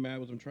makes me mad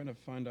was I'm trying to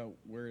find out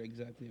where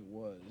exactly it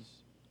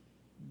was,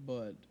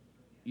 but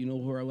you know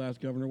who our last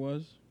governor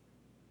was?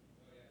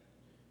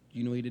 Do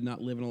you know he did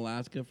not live in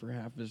Alaska for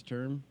half his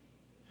term?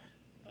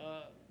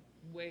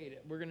 Wait,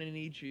 we're going to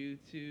need you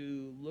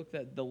to look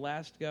at the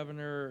last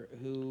governor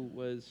who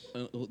was.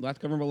 Last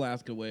governor of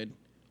Alaska, Wade.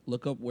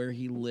 Look up where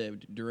he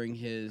lived during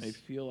his. I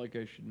feel like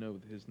I should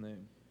know his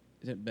name.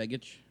 Is it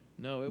Begich?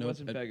 No, it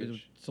wasn't Is Begich.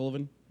 it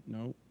Sullivan?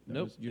 No. that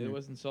Nope, was Junior. it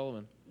wasn't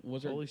Sullivan.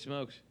 Was there- Holy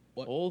smokes.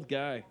 What? Old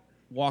guy.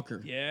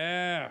 Walker.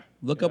 Yeah.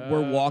 Look up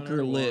where Governor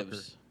Walker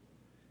lives.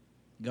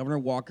 Governor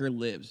Walker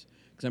lives.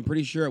 Because I'm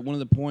pretty sure at one of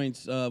the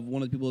points of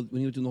one of the people,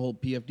 when he was doing the whole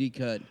PFD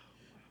cut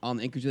on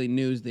the Anchorage Daily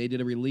News, they did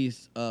a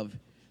release of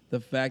the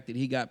fact that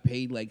he got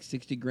paid like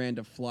 60 grand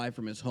to fly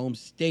from his home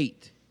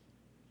state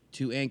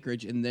to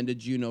Anchorage and then to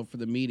Juneau for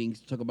the meetings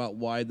to talk about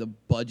why the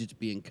budget's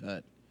being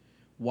cut.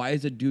 Why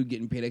is a dude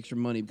getting paid extra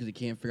money because he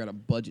can't figure out a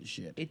budget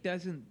shit? It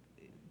doesn't.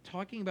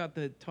 Talking about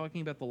the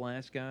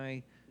last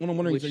guy, What I'm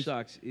wondering which is,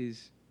 sucks,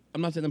 is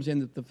I'm saying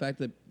that the fact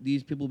that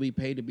these people be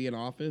paid to be in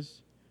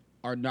office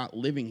are not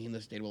living in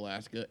the state of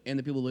Alaska, and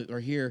the people that are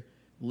here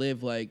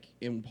live like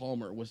in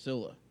Palmer,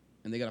 Wasilla,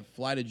 and they got to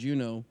fly to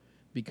Juneau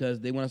because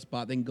they want a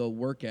spot they can go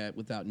work at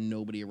without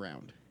nobody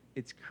around.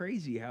 it's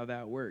crazy how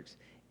that works.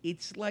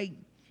 It's like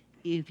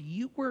if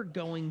you were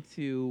going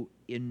to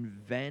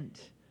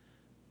invent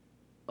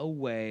a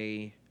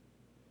way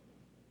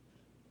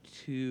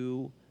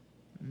to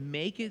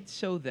make it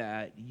so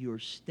that your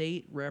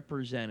state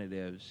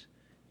representatives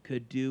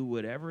could do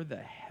whatever the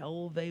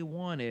hell they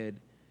wanted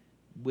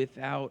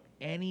without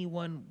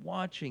anyone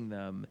watching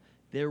them,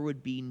 there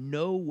would be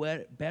no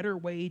better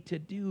way to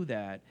do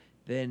that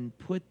than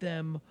put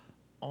them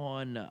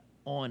on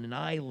an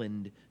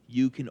island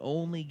you can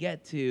only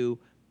get to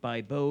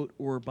by boat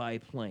or by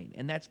plane.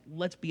 And that's,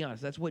 let's be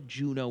honest, that's what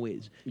Juneau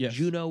is. Yes.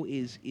 Juneau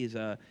is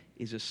a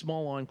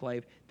small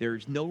enclave.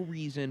 There's no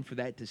reason for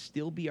that to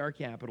still be our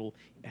capital.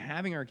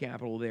 Having our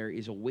capital there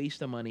is a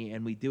waste of money,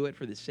 and we do it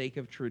for the sake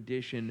of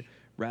tradition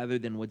rather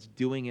than what's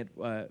doing it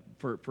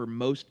for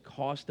most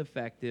cost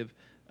effective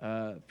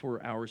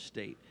for our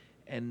state.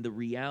 And the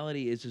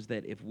reality is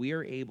that if we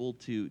are able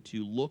to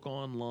look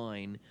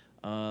online,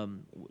 are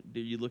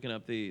you looking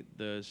up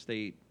the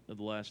state of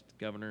the last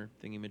governor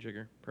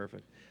thingy-majigger?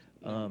 Perfect.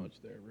 Not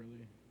much there,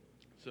 really.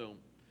 So,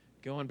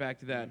 going back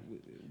to that,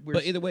 we're,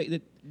 But either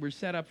way, we're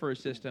set up for a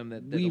system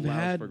that we've allows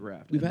had for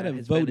graft. we've and had that it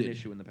has been voted. an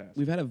issue in the past.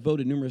 We've had it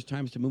voted numerous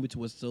times to move it to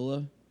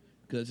Wasilla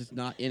because it's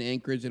not in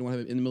Anchorage. They don't have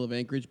it in the middle of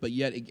Anchorage, but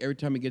yet every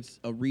time it gets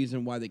a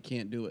reason why they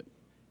can't do it.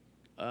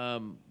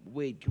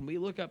 Wait, can we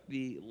look up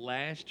the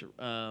last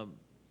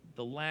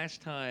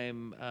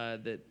time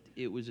that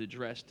it was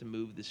addressed to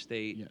move the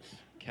state Yes.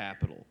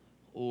 capital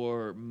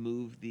or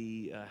move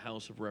the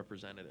House of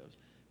Representatives?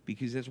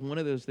 Because that's one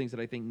of those things that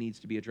I think needs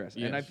to be addressed.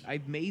 And Yes.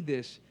 I've made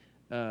this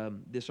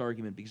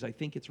argument because I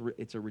think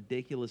it's a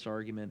ridiculous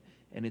argument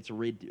and it's a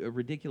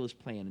ridiculous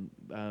plan.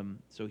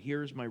 So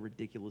here's my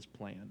ridiculous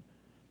plan,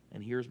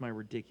 and here's my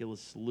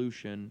ridiculous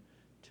solution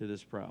to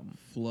this problem.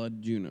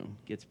 Flood Juneau.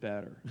 Gets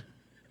better.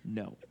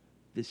 No.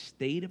 The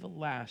state of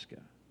Alaska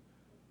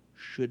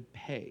should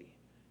pay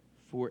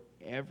for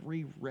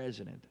every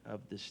resident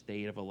of the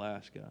state of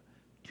Alaska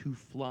to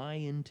fly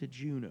into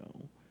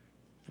Juneau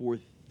for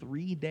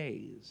 3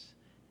 days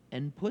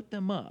and put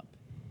them up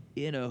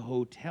in a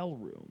hotel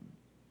room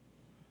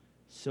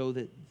so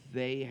that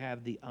they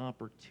have the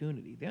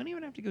opportunity. They don't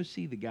even have to go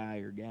see the guy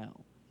or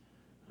gal,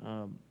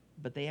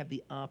 but they have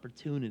the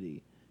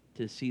opportunity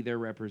to see their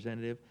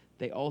representative.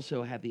 They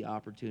also have the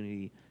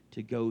opportunity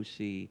to go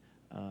see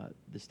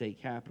the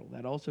state capitol.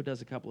 That also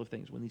does a couple of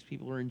things. When these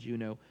people are in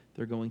Juneau,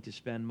 they're going to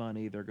spend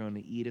money. They're going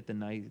to eat at the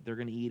they're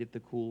going to eat at the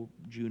cool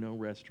Juneau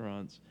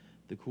restaurants,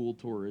 the cool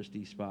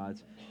touristy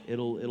spots.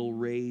 It'll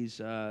raise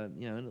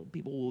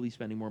people will be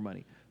spending more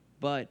money,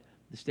 but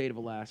the state of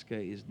Alaska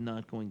is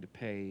not going to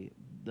pay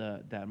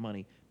that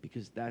money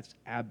because that's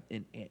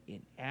an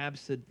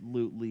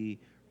absolutely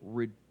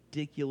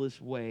ridiculous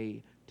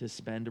way to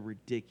spend a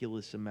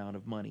ridiculous amount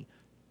of money.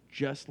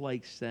 Just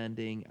like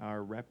sending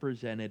our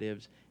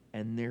representatives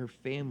and their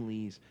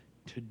families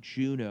to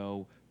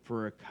Juneau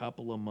for a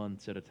couple of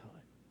months at a time.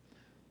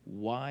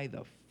 Why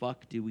the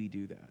fuck do we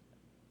do that?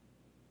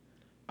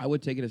 I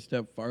would take it a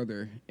step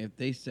farther. If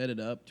they set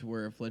it up to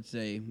where if, let's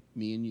say,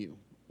 me and you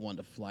want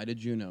to fly to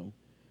Juneau,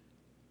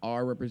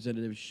 our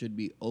representatives should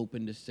be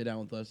open to sit down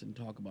with us and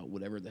talk about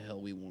whatever the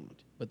hell we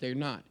want. But they're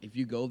not. If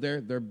you go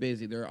there, they're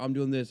busy. I'm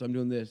doing this, I'm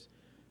doing this.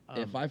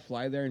 If I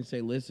fly there and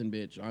say, listen,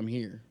 bitch, I'm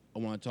here. I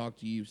want to talk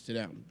to you, sit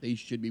down. They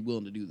should be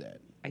willing to do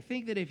that. I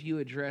think that if you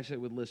address it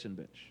with "listen,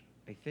 bitch,"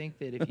 I think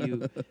that if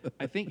you,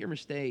 I think your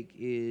mistake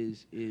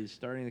is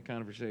starting the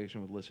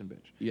conversation with "listen,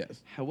 bitch."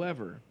 Yes.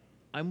 However,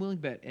 I'm willing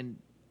to bet,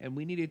 and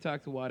we need to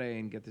talk to Wade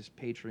and get this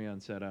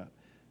Patreon set up.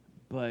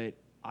 But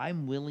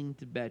I'm willing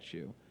to bet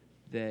you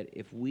that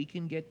if we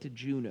can get to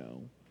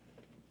Juneau,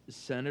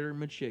 Senator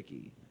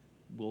Machicki,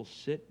 will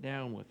sit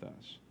down with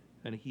us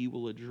and he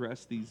will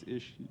address these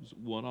issues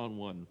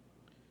one-on-one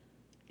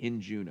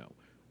in Juneau.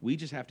 We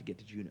just have to get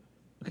to Juneau.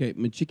 Okay,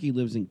 Machiki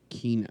lives in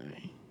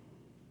Kenai.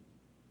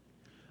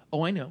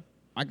 Oh, I know.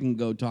 I can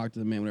go talk to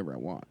the man whenever I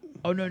want.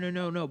 Oh, no.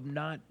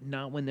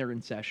 Not when they're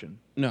in session.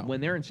 No. When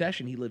they're in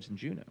session, he lives in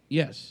Juneau.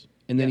 Yes.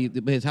 And then Yeah.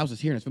 but his house is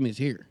here and his family is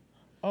here.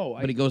 Oh,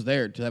 But he goes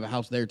there to have a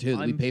house there too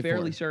that we I'm pay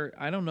fairly for. certain.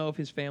 I don't know if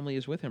his family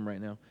is with him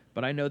right now,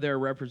 but I know there are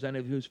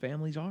representatives whose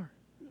families are.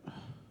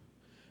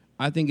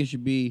 I think it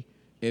should be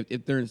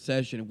if they're in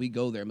session, if we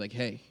go there, I'm like,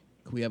 hey,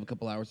 can we have a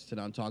couple hours to sit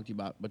down and talk to you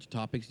about a bunch of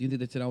topics? Do you think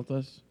they'd sit down with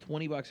us?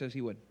 $20 says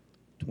he would.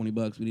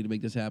 $20. We need to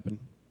make this happen.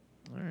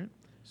 All right.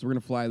 So we're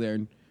gonna fly there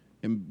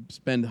and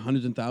spend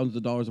hundreds and thousands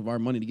of dollars of our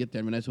money to get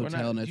there in a nice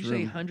hotel, nice Did you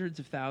room. say hundreds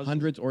of thousands?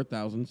 Hundreds or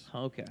thousands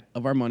Okay.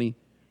 of our money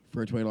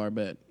for a $20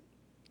 bet.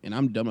 And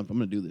I'm dumb if I'm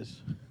gonna do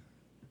this.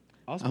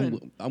 I'll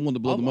spend. I'm willing to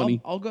blow the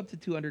money. I'll go up to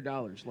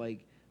 $200.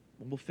 Like,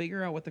 we'll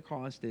figure out what the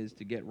cost is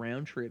to get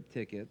round trip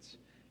tickets,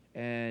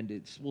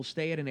 and we'll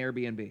stay at an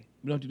Airbnb. We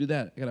don't have to do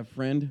that. I got a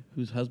friend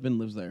whose husband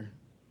lives there.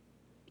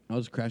 I'll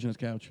just crash on his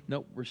couch.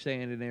 Nope, we're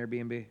staying at an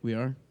Airbnb. We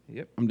are?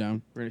 Yep, I'm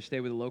down. we're gonna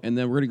stay with a local. And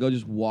then we're gonna go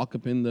just walk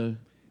up in the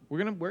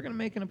We're gonna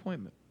make an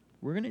appointment.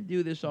 We're gonna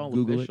do this all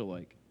Google it. official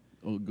like.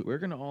 We're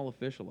gonna all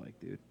official like,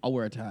 dude. I'll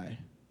wear a tie.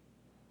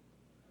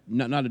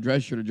 Not a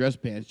dress shirt or dress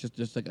pants,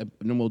 just like a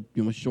normal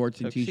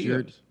shorts and Tuxedos.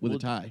 t-shirt with We'll- a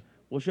tie.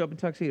 We'll show up in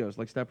tuxedos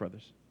like Step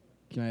Brothers.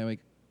 Can I have like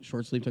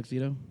short sleeve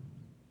tuxedo?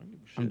 I don't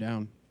give a shit. I'm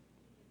down.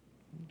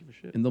 I don't give a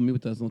shit. And they'll meet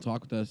with us and they'll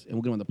talk with us and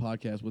we'll get them on the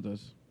podcast with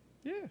us.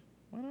 Yeah,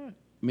 why not?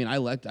 I mean, I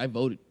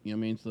voted. You know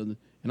what I mean? So,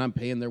 and I'm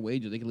paying their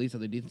wages. They can at least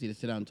have the decency to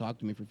sit down and talk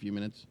to me for a few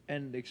minutes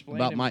And explain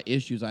about to my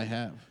issues I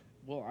have.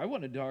 Well, I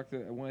want to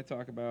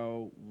talk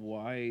about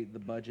why the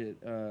budget,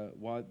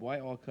 why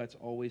all cuts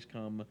always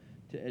come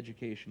to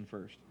education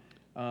first.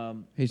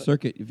 Hey,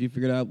 Circuit, if you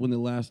figured out when the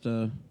last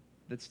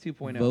That's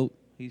 2.0. vote.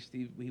 He's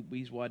Steve.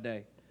 He's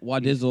Wade.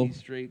 Wadizzle. He's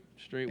straight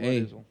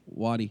Hey, Wadizzle.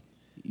 Waddy,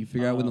 you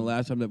figure out when the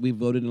last time that we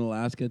voted in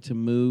Alaska to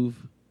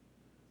move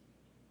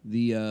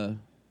the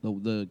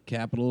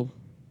capital?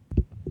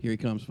 Here he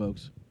comes,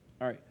 folks.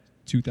 All right.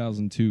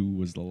 2002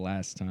 was the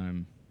last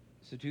time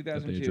So that they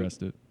 2002.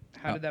 addressed it.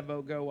 How did that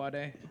vote go,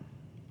 Wade?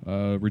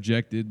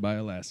 Rejected by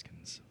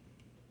Alaskans.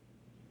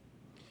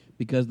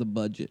 Because the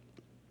budget.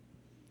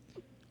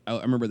 I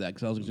remember that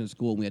because I was in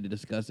school and we had to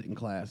discuss it in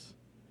class.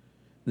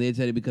 And they had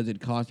said it because it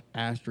cost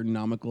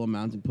astronomical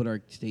amounts and put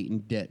our state in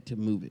debt to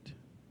move it.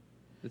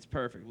 That's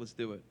perfect. Let's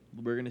do it.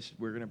 We're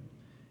gonna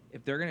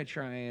if they're gonna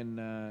try and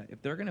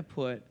if they're gonna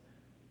put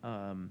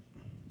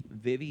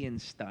Vivian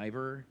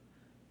Stiver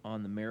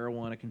on the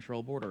marijuana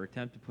control board or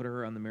attempt to put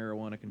her on the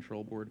marijuana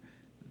control board,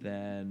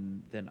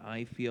 then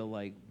I feel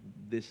like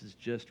this is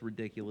just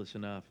ridiculous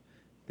enough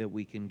that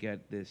we can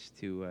get this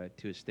to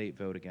a state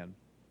vote again.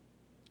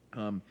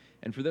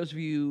 And for those of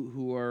you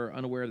who are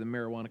unaware of the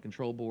Marijuana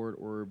Control Board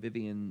or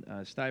Vivian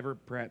Stiver,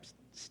 perhaps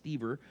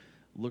Stever,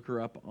 look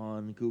her up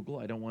on Google.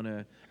 I don't want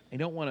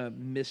to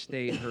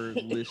misstate her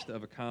list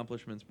of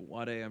accomplishments, but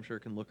Wade, I'm sure,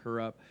 can look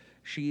her up.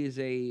 She is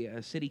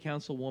a city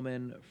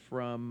councilwoman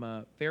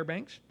from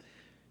Fairbanks.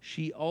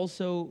 She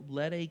also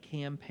led a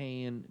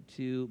campaign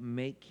to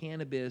make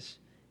cannabis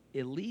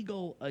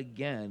illegal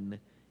again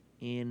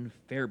in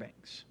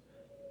Fairbanks.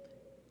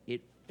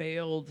 It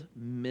failed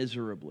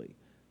miserably.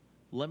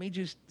 Let me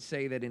just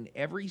say that in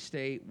every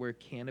state where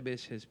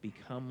cannabis has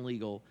become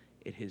legal,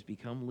 it has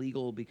become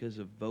legal because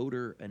of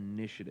voter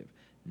initiative,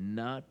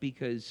 not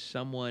because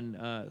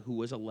someone who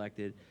was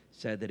elected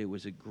said that it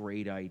was a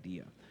great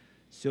idea.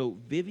 So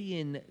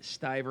Vivian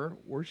Stiver,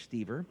 or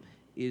Stever,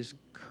 is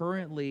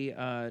currently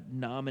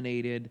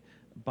nominated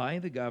by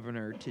the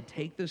governor to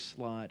take the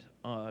slot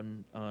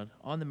on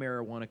the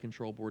Marijuana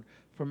Control Board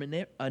from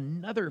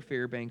another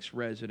Fairbanks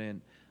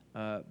resident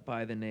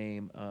by the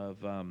name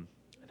of, and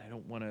I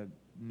don't want to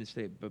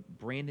mistake, but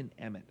Brandon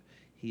Emmett.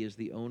 He is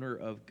the owner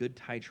of Good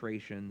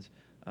Titrations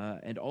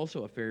and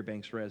also a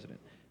Fairbanks resident.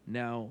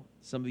 Now,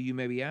 some of you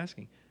may be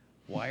asking,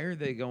 why are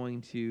they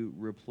going to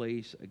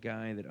replace a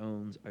guy that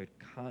owns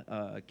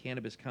a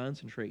cannabis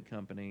concentrate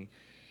company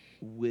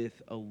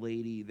with a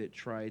lady that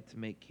tried to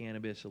make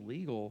cannabis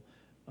illegal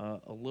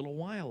a little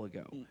while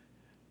ago?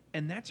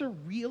 And that's a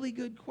really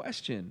good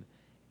question,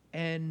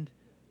 and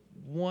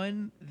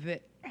one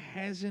that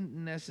hasn't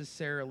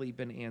necessarily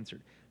been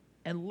answered.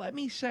 And let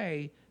me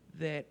say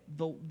that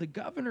the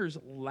governor's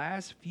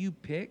last few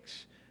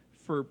picks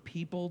for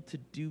people to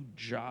do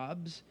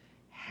jobs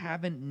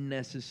haven't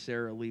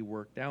necessarily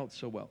worked out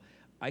so well.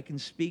 I can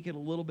speak at a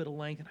little bit of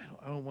length, and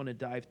I don't want to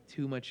dive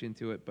too much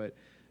into it, but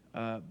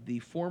the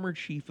former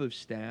chief of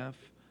staff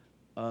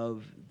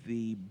of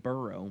the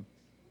borough,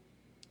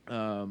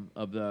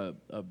 of the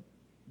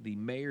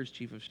mayor's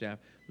chief of staff,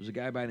 was a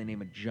guy by the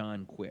name of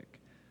John Quick.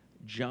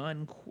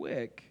 John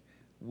Quick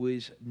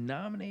was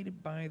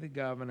nominated by the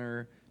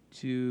governor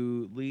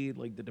to lead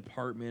like the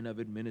Department of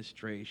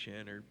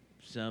Administration or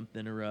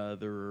something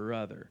or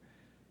other.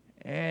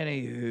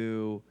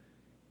 Anywho,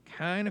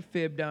 kind of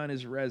fibbed on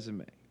his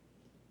resume.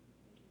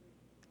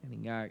 And he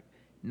got,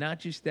 not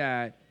just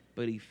that,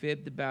 but he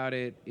fibbed about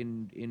it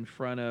in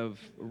front of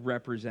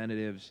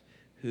representatives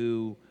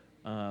who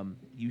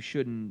you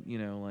shouldn't,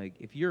 like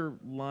if you're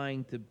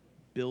lying to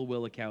Bill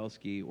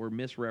Wilikowski or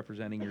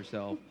misrepresenting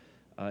yourself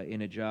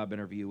in a job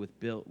interview with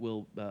Bill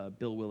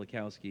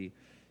Wilikowski,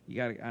 you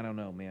got to, I don't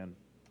know, man.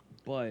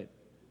 But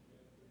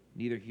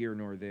neither here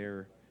nor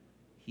there.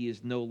 He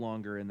is no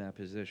longer in that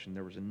position.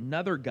 There was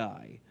another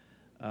guy,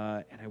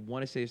 and I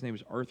want to say his name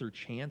is Arthur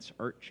Chance.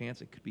 Art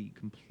Chance. I could be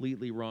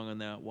completely wrong on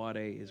that.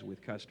 Wade is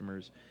with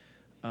customers.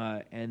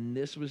 And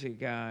this was a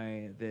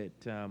guy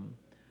that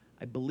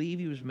I believe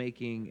he was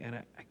making, and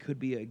I could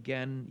be,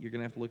 again, you're going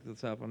to have to look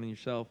this up on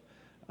yourself,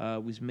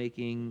 was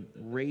making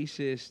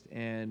racist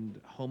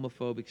and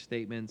homophobic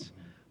statements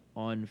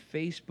on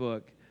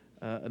Facebook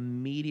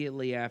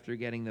immediately after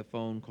getting the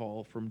phone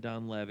call from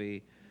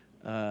Dunleavy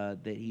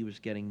that he was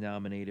getting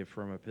nominated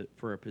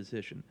for a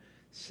position.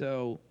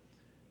 So,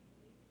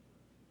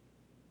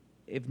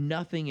 if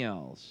nothing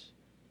else,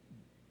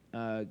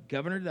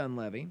 Governor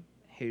Dunleavy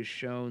has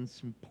shown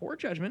some poor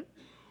judgment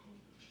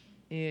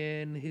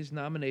in his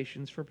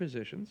nominations for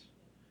positions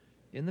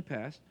in the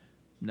past.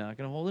 Not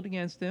going to hold it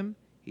against him.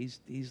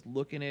 He's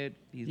looking at.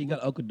 He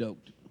got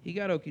okey-doked. He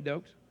got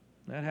okey-doked.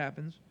 That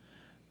happens.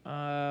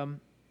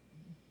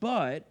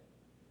 But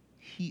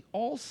he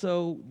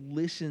also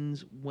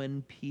listens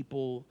when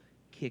people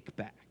kick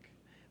back.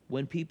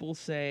 When people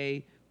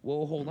say,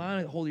 "Well, hold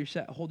on, hold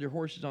your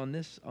horses on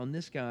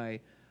this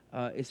guy,"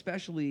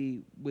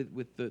 especially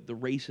with the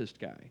racist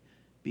guy,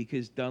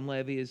 because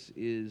Dunleavy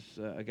is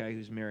a guy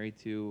who's married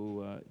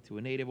to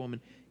a Native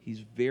woman. He's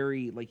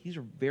very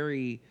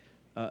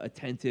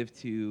attentive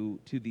to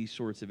these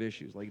sorts of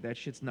issues. Like that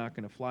shit's not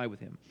going to fly with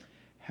him.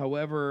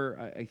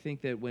 However, I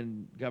think that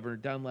when Governor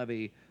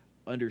Dunleavy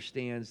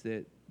understands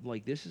that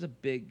like this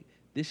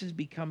is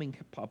becoming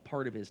a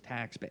part of his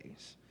tax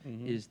base,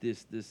 is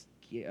this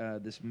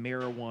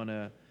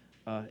marijuana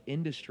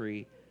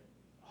industry.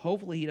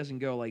 Hopefully he doesn't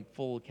go like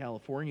full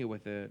California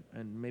with it,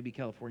 and maybe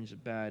California's a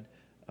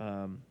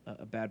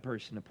bad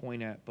person to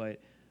point at, but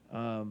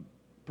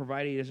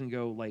provided he doesn't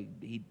go like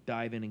he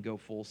dive in and go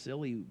full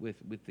silly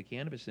with the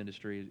cannabis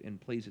industry and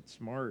plays it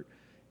smart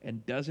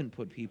and doesn't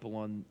put people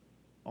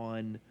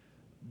on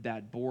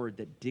that board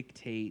that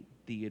dictate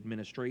the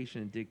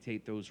administration and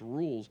dictate those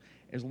rules.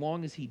 As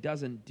long as he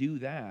doesn't do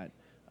that,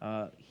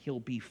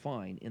 he'll be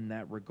fine in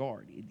that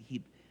regard.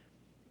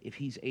 If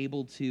he's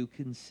able to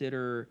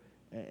consider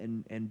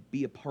and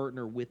be a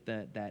partner with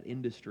that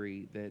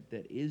industry that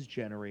is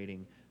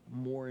generating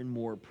more and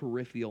more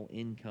peripheral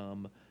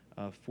income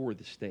for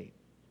the state.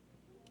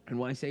 And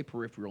when I say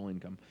peripheral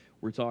income,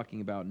 we're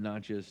talking about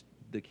not just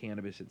the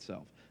cannabis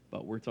itself,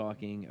 but we're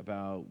talking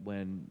about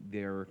when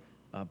they're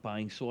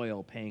buying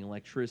soil, paying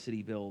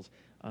electricity bills,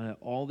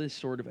 all this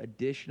sort of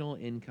additional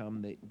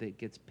income that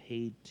gets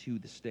paid to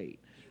the state.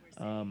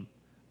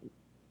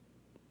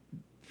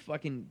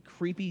 Fucking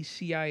creepy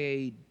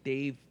CIA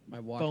Dave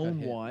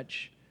phone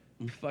watch,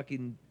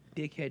 fucking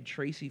dickhead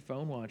Tracy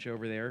phone watch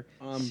over there,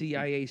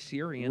 CIA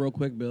Syrian. Real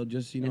quick, Bill,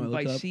 just so you know, And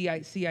I by looked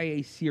up,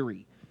 CIA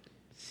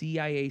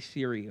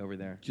Siri over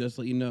there. just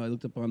to let you know, I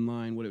looked up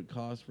online what it would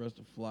cost for us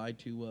to fly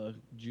to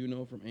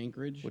Juneau from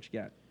Anchorage. What you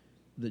got?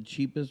 The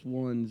cheapest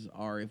ones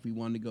are if we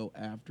wanted to go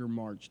after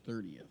March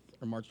 30th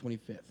or March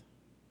 25th.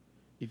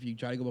 If you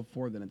try to go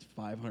before then, it's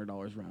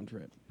 $500 round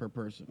trip per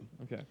person.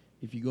 Okay.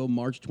 If you go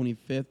March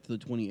 25th to the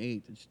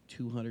 28th, it's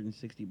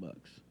 $260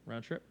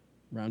 Round trip?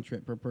 round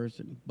trip per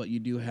person. But you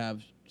do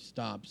have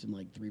stops in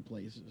like 3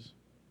 places.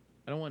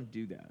 I don't want to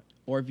do that.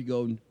 Or if you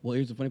go, well,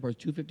 here's the funny part: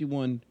 it's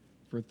 $251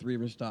 for 3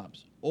 different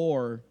stops,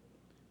 or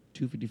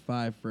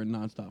 $255 for a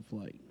nonstop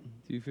flight.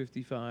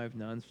 $255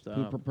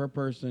 nonstop. Per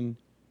person.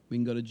 We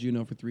can go to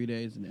Juneau for 3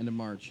 days at the end of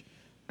March.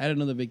 I had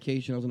another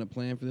vacation I was going to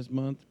plan for this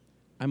month.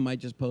 I might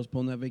just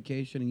postpone that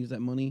vacation and use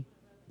that money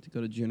to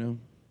go to Juneau.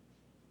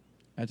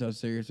 That's how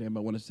serious I am. I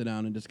want to sit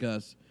down and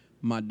discuss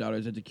my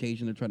daughter's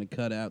education. They're trying to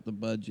cut out the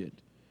budget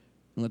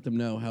and let them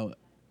know how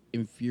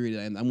infuriated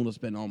I am. I'm going to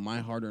spend all my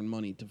hard-earned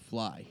money to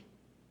fly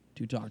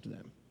to talk to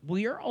them. Well,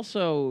 you're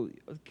also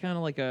kind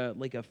of like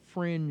a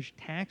fringe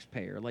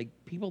taxpayer. Like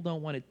people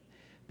don't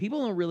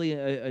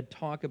really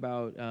talk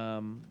about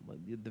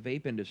the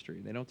vape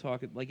industry. They don't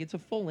talk like it's a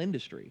full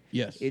industry.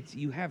 Yes.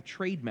 You have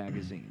trade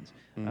magazines,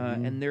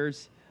 and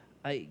there's,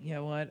 you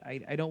know what?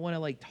 I don't want to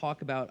like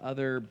talk about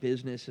other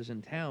businesses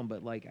in town,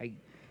 but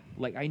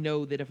I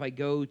know that if I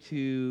go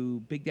to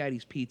Big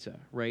Daddy's Pizza,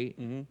 right?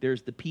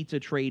 There's the Pizza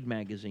Trade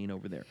magazine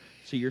over there.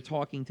 So you're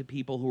talking to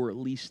people who are at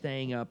least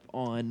staying up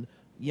on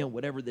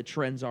whatever the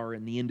trends are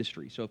in the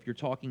industry. So if you're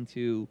talking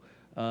to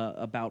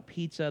about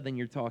pizza, then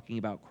you're talking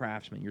about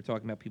craftsmen. You're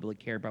talking about people that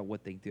care about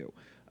what they do.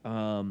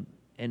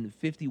 And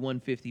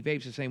 5150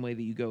 Vapes, the same way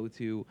that you go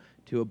to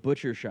a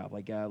butcher shop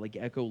like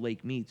Echo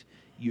Lake Meats,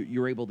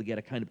 you're able to get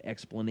a kind of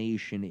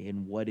explanation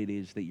in what it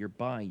is that you're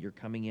buying. You're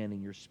coming in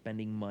and you're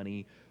spending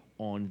money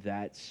on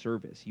that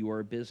service. You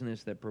are a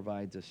business that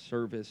provides a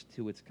service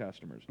to its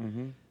customers.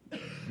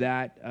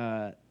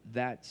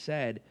 That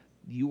said,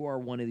 you are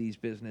one of these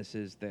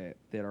businesses that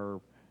are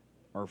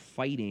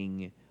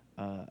fighting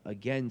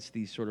against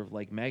these sort of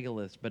like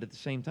megaliths, but at the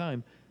same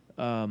time,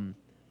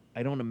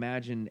 I don't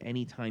imagine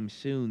anytime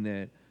soon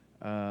that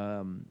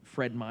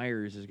Fred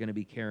Meyers is going to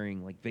be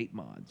carrying like vape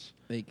mods.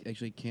 They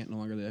actually can't no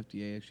longer. The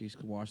FDA actually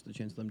squashed the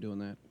chance of them doing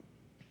that.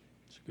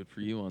 It's good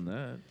for you on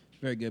that. It's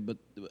very good, but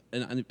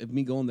and if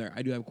me going there,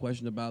 I do have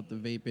questions about the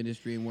vape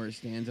industry and where it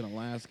stands in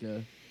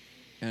Alaska,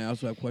 and I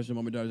also have questions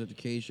about my daughter's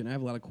education. I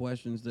have a lot of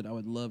questions that I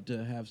would love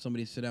to have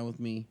somebody sit down with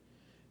me,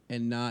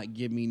 and not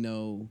give me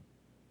no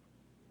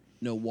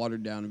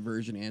watered down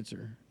version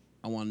answer.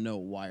 I want to know,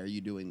 why are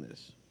you doing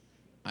this?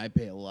 I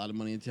pay a lot of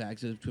money in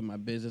taxes between my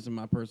business and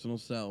my personal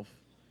self,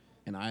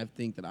 and I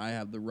think that I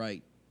have the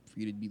right for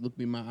you to look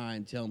me in my eye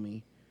and tell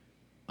me,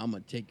 I'm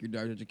going to take your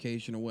daughter's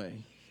education away.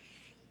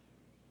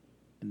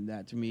 And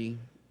that, to me,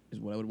 is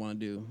what I would want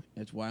to do.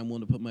 That's why I'm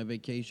willing to put my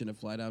vacation to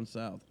fly down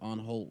south on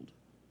hold.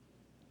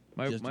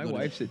 My Just to go to-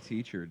 wife's a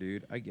teacher,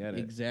 dude. I get it.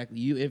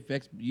 Exactly. It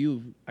affects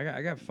you.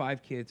 I got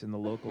 5 kids in the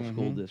local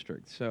school Mhm.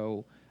 district,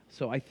 so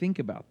I think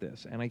about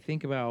this, and I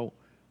think about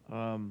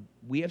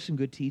we have some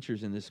good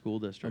teachers in this school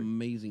district,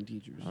 Amazing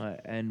teachers.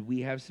 and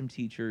we have some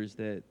teachers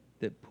that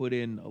put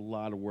in a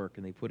lot of work,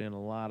 and they put in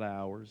a lot of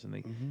hours,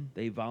 and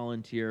they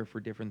volunteer for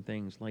different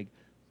things, like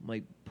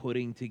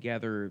putting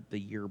together the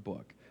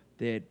yearbook,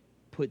 that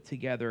put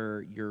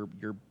together your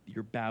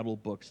battle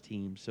books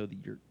team, so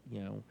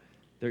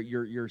that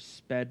your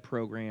SPED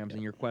programs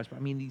and your quest. I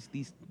mean,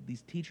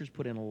 these teachers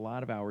put in a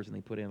lot of hours, and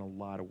they put in a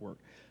lot of work.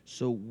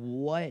 So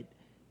what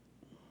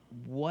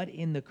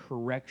in the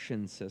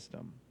correction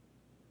system?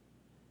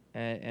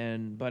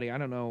 And buddy, I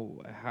don't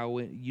know how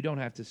you don't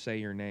have to say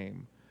your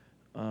name,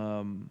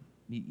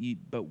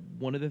 but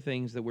one of the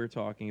things that we're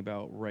talking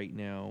about right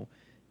now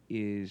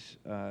is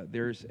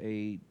there's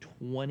a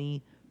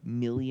 $20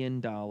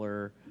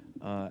 million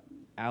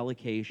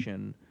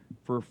allocation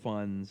for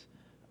funds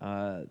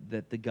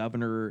that the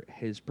governor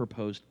has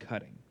proposed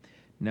cutting.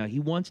 Now, he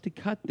wants to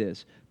cut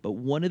this, but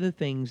one of the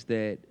things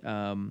that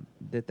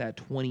that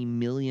 $20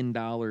 million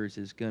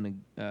is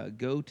going to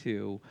go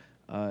to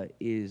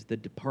is the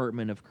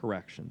Department of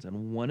Corrections.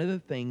 And one of the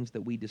things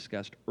that we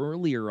discussed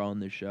earlier on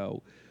the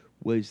show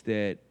was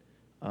that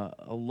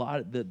a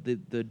lot of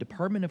the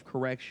Department of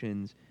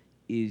Corrections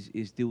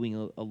is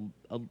doing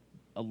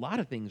a lot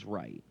of things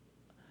right.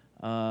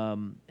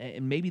 And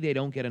maybe they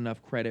don't get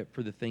enough credit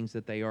for the things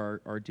that they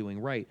are doing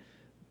right.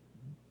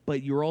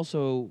 But you're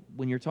also,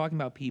 when you're talking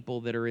about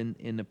people that are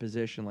in a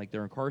position like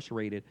they're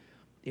incarcerated,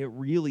 it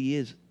really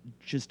is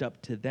just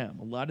up to them.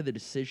 A lot of the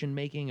decision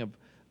making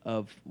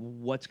of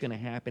what's going to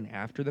happen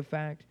after the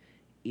fact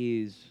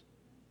is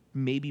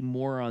maybe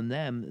more on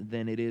them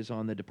than it is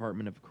on the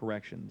Department of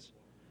Corrections.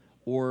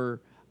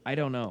 Or I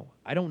don't know.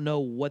 I don't know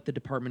what the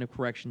Department of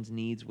Corrections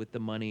needs with the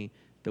money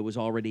that was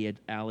already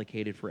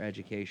allocated for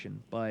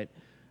education. But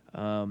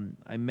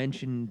I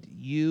mentioned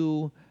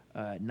you,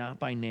 not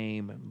by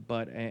name,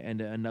 but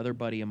and another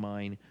buddy of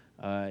mine,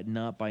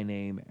 not by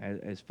name,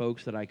 as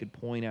folks that I could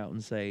point out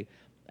and say,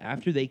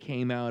 after they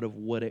came out of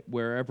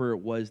wherever it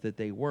was that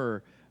they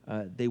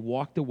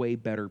walked away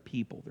better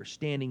people. They're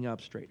standing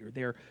up straighter.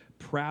 They're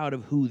proud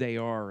of who they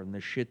are and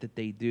the shit that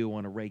they do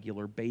on a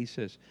regular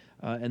basis,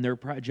 and they're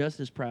just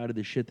as proud of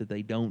the shit that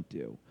they don't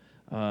do.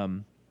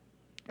 And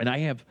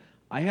I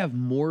have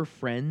more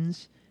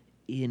friends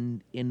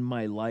in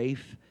my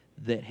life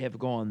that have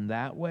gone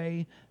that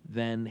way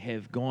than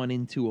have gone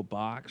into a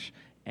box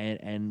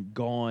and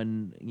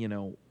gone,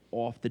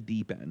 off the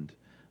deep end.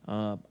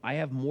 I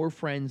have more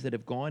friends that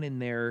have gone in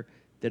there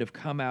that have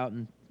come out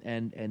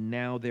and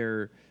now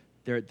they're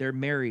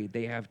married,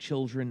 they have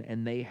children,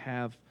 and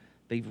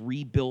they've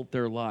rebuilt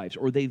their lives,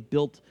 or they've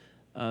built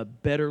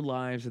better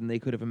lives than they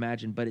could have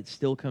imagined. But it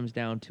still comes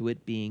down to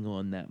it being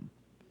on them.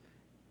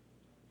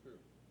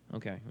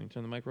 Okay, let me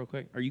turn the mic real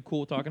quick. Are you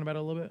cool talking about it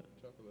a little bit?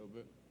 Talk a little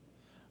bit.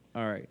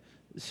 All right.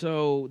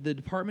 So the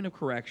Department of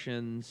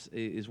Corrections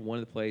is one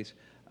of the place,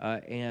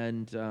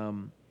 and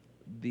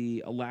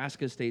the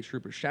Alaska State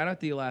Troopers. Shout out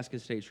the Alaska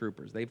State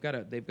Troopers. They've got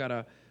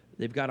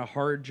a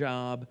hard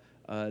job.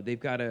 They've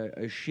got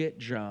a shit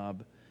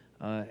job,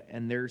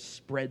 and they're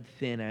spread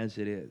thin as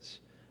it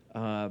is.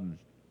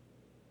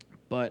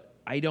 But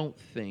I don't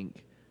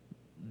think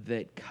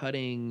that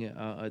cutting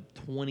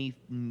 $20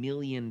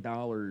 million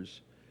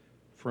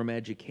from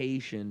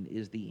education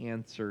is the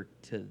answer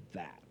to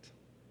that.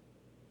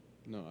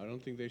 No, I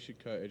don't think they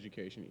should cut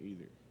education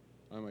either.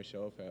 I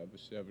myself have a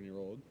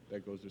 7-year-old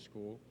that goes to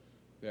school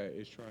that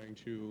is trying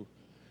to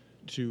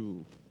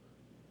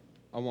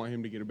I want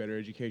him to get a better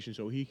education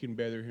so he can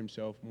better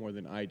himself more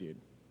than I did,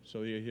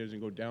 so he doesn't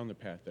go down the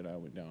path that I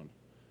went down.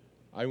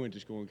 I went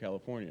to school in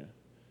California,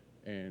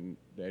 and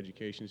the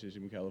education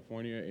system in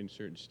California in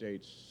certain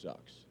states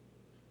sucks.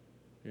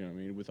 You know what I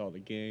mean? With all the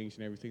gangs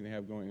and everything they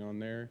have going on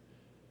there.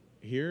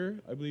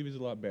 Here, I believe, is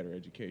a lot better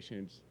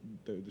education. It's,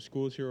 the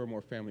schools here are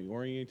more family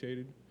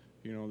orientated.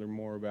 They're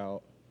more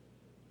about.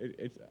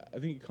 I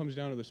think it comes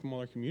down to the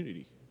smaller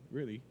community,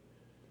 really.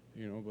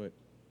 But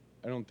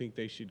I don't think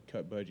they should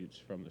cut budgets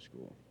from the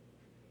school.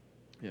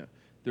 Yeah.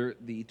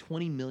 The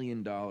 $20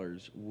 million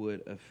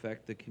would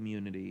affect the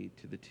community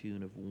to the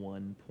tune of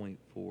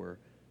 $1.4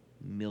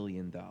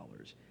 million,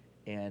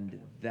 and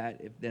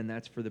then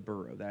that's for the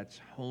borough.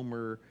 That's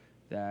Homer,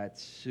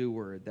 that's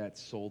Seward,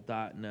 that's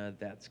Soldotna,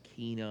 that's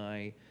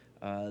Kenai,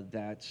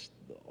 that's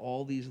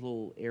all these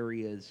little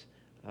areas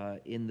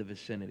in the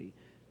vicinity.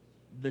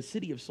 The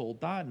city of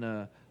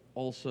Soldotna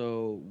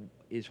also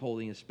is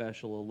holding a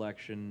special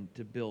election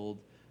to build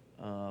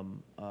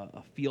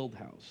a field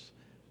house,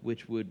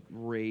 which would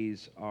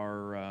raise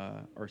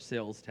our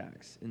sales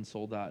tax in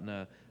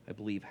Soldotna, I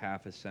believe,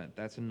 half a cent.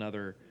 That's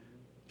another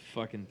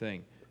fucking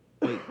thing.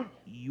 But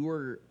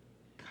you're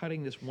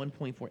cutting this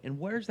 1.4, and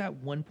where's that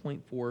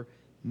 1.4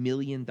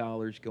 million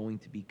dollars going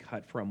to be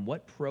cut from?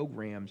 What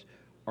programs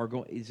are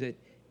going? Is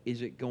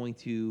it going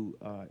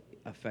to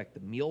affect the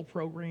meal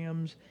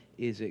programs?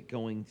 Is it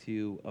going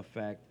to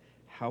affect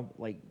how,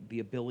 like, the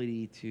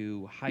ability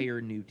to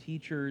hire new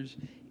teachers?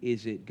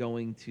 Is it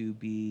going to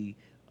be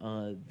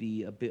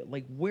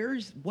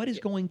where's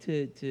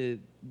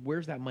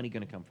that money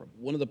going to come from?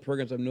 One of the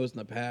programs I've noticed in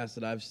the past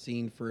that I've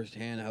seen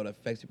firsthand how it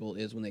affects people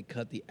is when they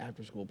cut the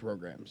after-school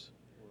programs.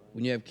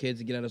 When you have kids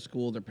that get out of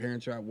school, their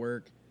parents are at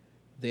work,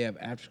 they have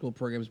after-school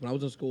programs. When I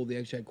was in school, they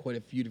actually had quite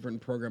a few different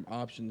program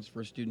options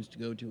for students to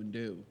go to and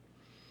do.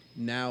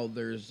 Now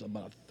there's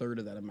about a third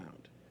of that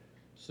amount.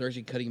 So they're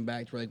actually cutting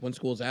back to where, like, when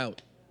school's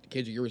out, the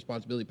kids are your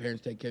responsibility.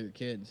 Parents take care of your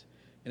kids.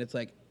 And it's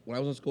like, when I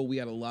was in school, we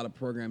had a lot of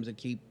programs that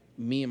keep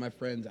me and my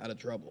friends out of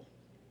trouble.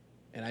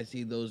 And I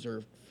see those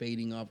are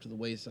fading off to the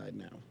wayside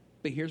now.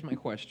 But here's my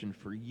question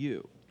for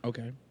you.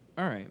 Okay.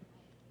 All right.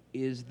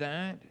 Is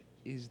that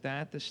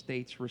the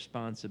state's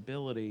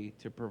responsibility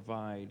to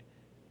provide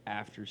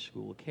after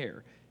school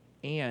care?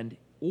 And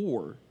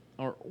or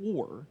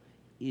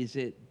is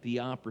it the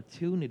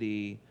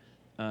opportunity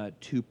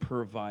to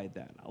provide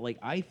that? Like,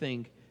 I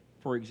think,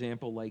 for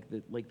example, like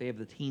they have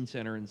the teen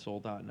center in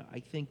Soldotna. I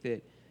think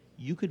that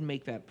you could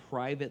make that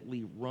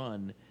privately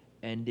run,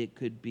 and it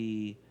could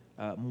be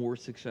more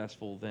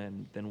successful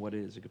than what it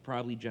is. It could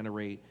probably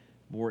generate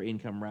more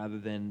income rather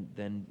than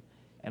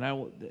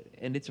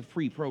and it's a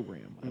free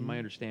program, in my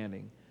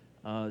understanding.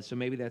 So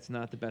maybe that's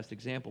not the best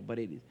example, but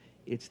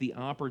it's the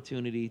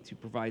opportunity to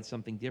provide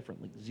something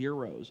different. Like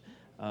Zeros,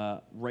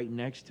 right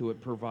next to it,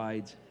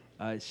 provides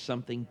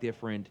something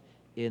different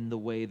in the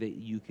way that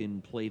you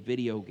can play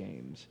video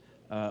games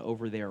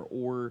over there.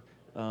 Or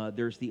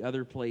there's the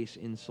other place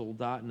in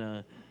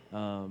Soldotna,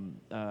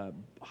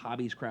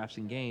 Hobbies, Crafts,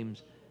 and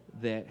Games,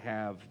 that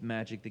have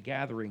Magic the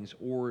Gatherings.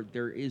 Or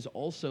there is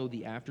also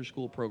the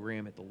after-school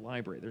program at the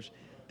library.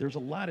 There's a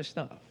lot of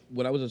stuff.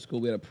 When I was in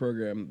school, we had a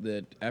program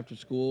that after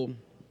school,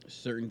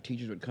 certain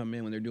teachers would come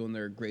in when they're doing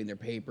their grading their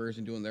papers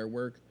and doing their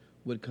work,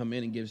 would come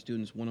in and give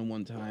students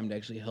one-on-one time to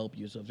actually help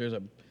you. So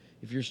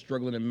if you're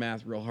struggling in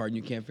math real hard and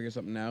you can't figure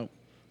something out,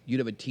 you'd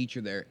have a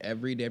teacher there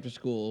every day after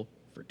school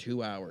for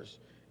 2 hours.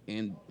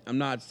 And I'm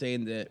not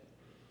saying that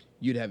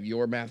you'd have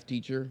your math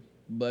teacher,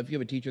 but if you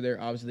have a teacher there,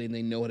 obviously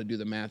they know how to do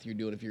the math you're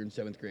doing if you're in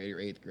 7th grade or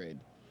 8th grade.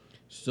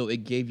 So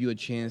it gave you a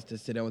chance to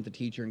sit down with the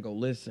teacher and go,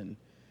 listen,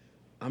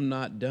 I'm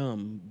not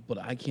dumb, but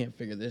I can't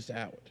figure this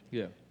out.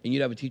 Yeah. And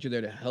you'd have a teacher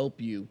there to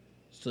help you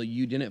so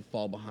you didn't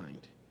fall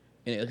behind.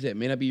 And like I said, it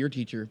may not be your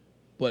teacher,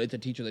 but it's a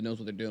teacher that knows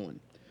what they're doing.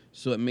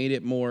 So it made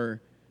it more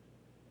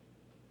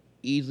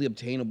easily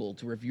obtainable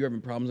to where if you're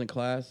having problems in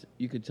class,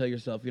 you could tell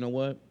yourself, you know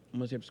what, I'm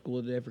going to stay up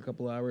school today for a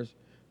couple hours,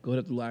 go hit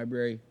up the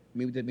library,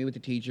 meet with the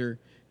teacher,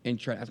 and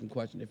try to ask them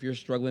questions. If you're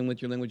struggling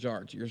with your language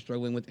arts, you're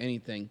struggling with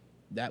anything,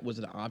 that was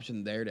an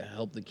option there to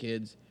help the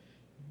kids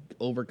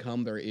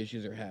overcome their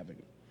issues they're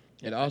having.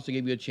 It also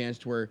gave you a chance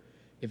to where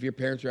if your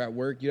parents are at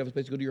work, you'd have a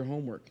place to go do your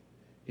homework.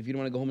 If you don't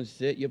want to go home and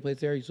sit, you have a place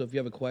there. So if you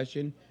have a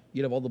question,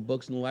 you'd have all the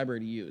books in the library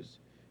to use.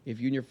 If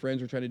you and your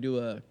friends were trying to do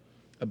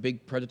a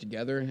big project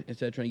together,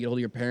 instead of trying to get hold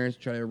of your parents,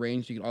 try to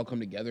arrange so you can all come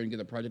together and get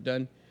the project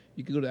done,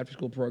 you could go to the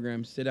after-school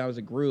program, sit down as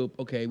a group.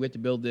 Okay, we have to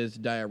build this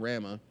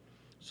diorama,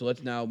 so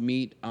let's now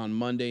meet on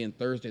Monday and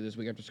Thursday this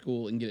week after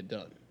school and get it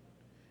done.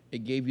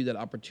 It gave you that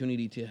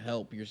opportunity to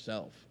help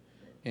yourself.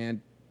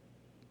 And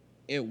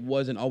it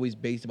wasn't always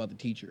based about the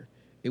teacher.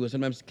 It was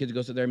sometimes kids would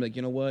go sit there and be like,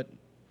 you know what?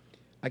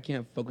 I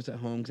can't focus at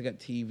home because I got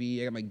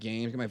TV, I got my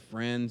games, I got my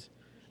friends.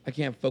 I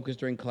can't focus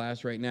during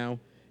class right now.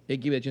 It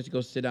gave you a chance to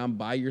go sit down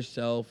by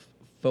yourself,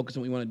 focus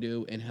on what you want to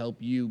do, and help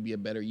you be a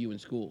better you in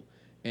school.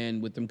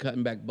 And with them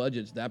cutting back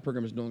budgets, that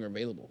program is no longer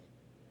available.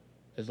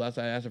 As last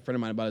I asked a friend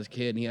of mine about his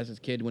kid, and he asked his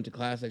kid, went to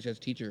class, actually as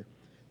a teacher,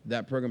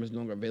 that program is no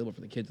longer available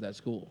for the kids at that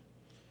school.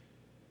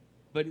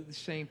 But at the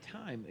same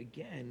time,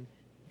 again,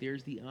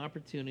 there's the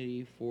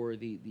opportunity for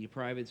the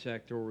private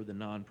sector or the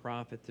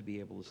nonprofit to be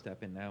able to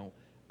step in. Now,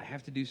 I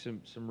have to do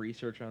some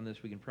research on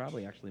this. We can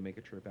probably actually make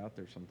a trip out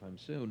there sometime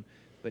soon.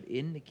 But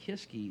in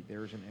Nikiski,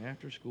 there's an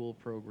after-school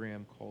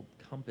program called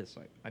Compass.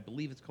 I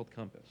believe it's called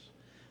Compass.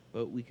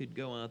 But we could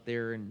go out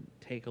there and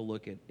take a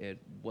look at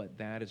what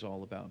that is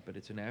all about. But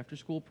it's an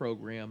after-school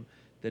program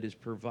that is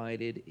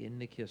provided in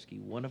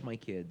Nikiski. One of my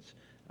kids,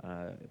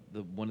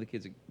 the only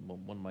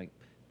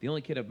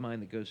kid of mine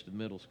that goes to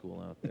middle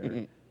school out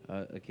there,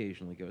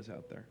 occasionally goes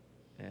out there.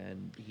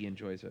 and he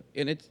enjoys it.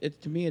 And it's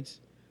to me,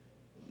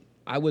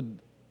 I would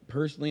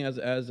personally, as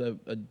a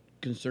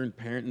concerned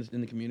parent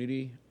in the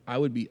community, I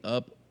would be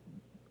up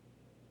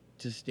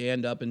to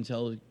stand up and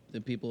tell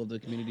the people of the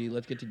community,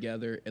 let's get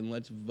together and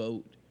let's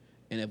vote.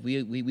 And if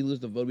we lose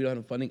the vote, we don't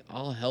have funding,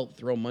 I'll help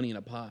throw money in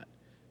a pot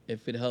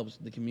if it helps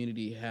the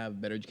community have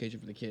better education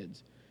for the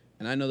kids.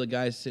 And I know the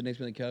guy sitting next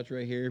to me on the couch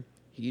right here,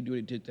 he'd do what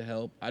he did to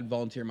help. I'd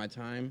volunteer my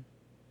time.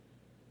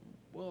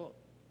 Well,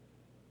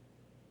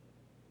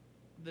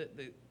 the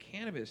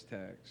cannabis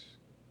tax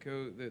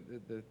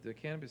the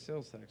cannabis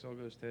sales tax all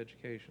goes to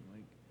education.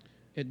 Like,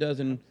 It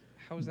doesn't.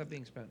 how is that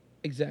being spent?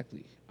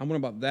 Exactly. I'm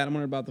wondering about that. I'm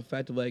wondering about the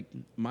fact of, like,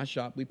 my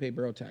shop, we pay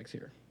borough tax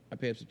here. I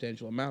pay a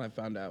substantial amount, I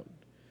found out.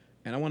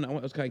 And I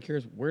was kind of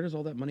curious, where does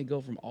all that money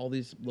go from all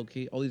these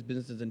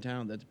businesses in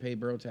town that pay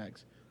borough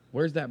tax?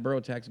 Where's that borough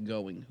tax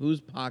going?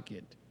 Whose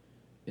pocket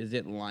is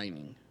it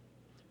lining?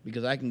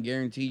 Because I can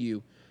guarantee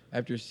you,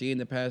 after seeing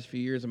the past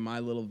few years of my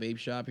little vape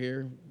shop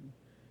here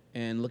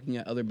and looking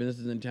at other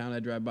businesses in town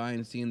I drive by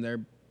and seeing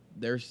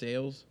their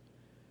sales,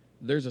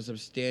 there's a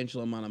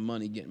substantial amount of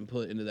money getting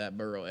put into that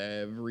borough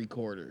every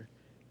quarter.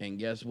 And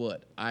guess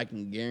what? I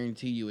can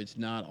guarantee you it's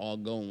not all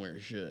going where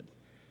it should.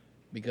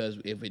 Because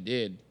if it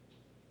did,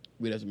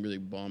 we'd have some really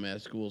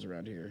bomb-ass schools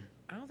around here.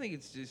 I don't think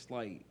it's just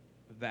like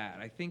that.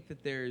 I think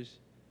that there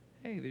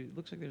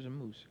looks like there's a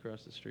moose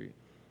across the street.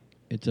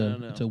 It's I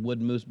don't know. a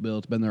wood moose, Bill.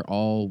 It's been there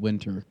all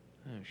winter.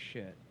 Oh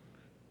shit.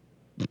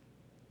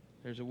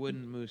 There's a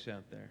wooden moose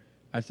out there.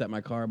 I sat in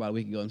my car about a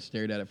week ago and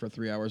stared at it for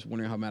 3 hours,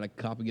 wondering how mad a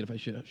cop would get if I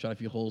shot a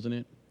few holes in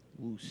it.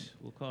 Woos.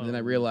 We'll call And it then I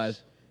a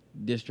realized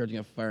discharging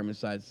a firearm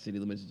inside city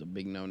limits is a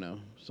big no-no,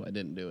 so I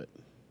didn't do it.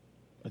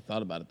 I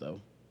thought about it,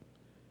 though.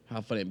 How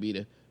funny it'd be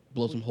to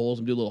blow some holes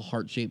and do little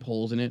heart-shaped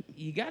holes in it. moose.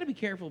 You got to be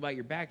careful about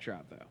your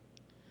backdrop, though,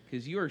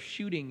 because you are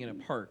shooting in a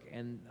park,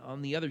 and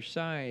on the other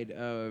side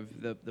of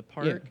the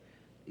park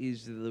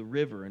is the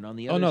river, and on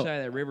the Oh, other no. side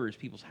of that river is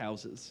people's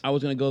houses. I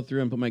was going to go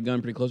through and put my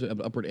gun pretty close at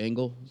an upward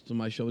angle, so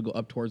my shot would go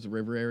up towards the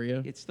river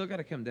area. It's still got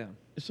to come down.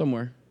 It's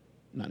somewhere.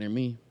 Not near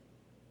me.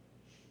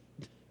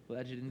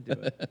 Glad you didn't do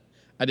it.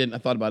 I didn't. I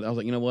thought about it. I was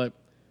like, you know what?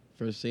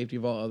 For the safety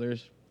of all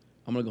others,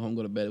 I'm going to go home and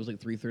go to bed. It was like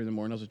 3:30 in the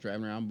morning. I was just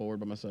driving around bored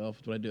by myself.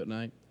 That's what I do at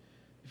night.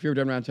 If you're ever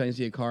driving around town and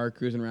you see a car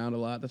cruising around a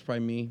lot, that's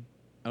probably me.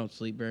 I don't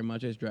sleep very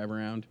much. I just drive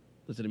around,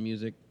 listen to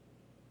music.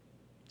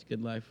 It's a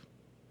good life.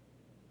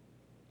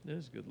 That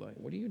is a good light.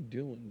 What are you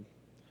doing?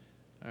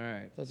 All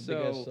right. That's a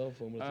big-ass cell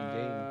phone with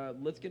some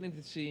game. Let's get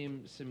into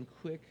some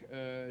quick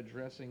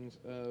addressings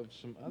of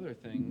some other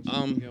things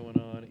Um. going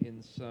on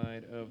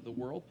inside of the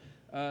world.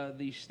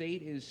 The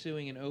state is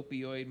suing an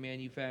opioid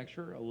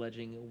manufacturer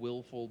alleging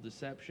willful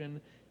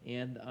deception,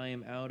 and I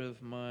am out of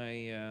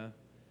my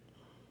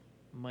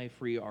my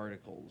free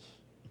articles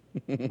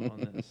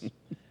on this.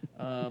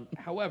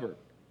 However,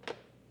 I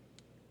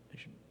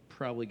should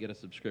probably get a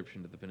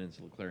subscription to the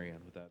Peninsula Clarion.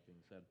 With that being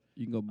said,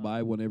 You can go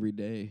buy one every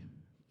day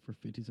for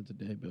 50 cents a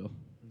day, Bill.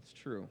 it's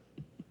true.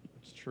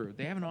 It's true.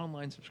 They have an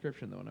online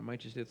subscription though, and I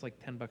might it's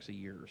like $10 a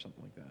year or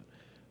something like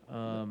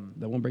that.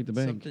 That won't break the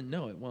bank.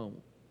 No, it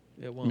won't.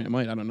 It I won't. mean, it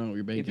might. I don't know what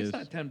your bank If it's is.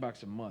 not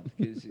 $10 a month,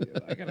 because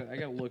I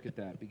gotta look at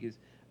that, because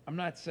I'm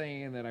not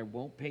saying that I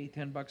won't pay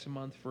 $10 a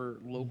month for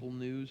local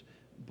news,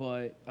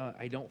 but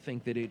I don't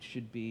think that it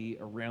should be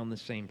around the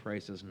same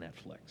price as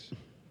Netflix.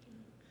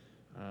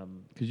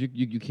 Because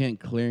you can't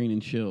Clarion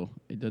and chill.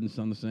 It doesn't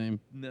sound the same.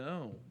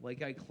 No,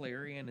 like I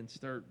Clarion and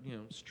start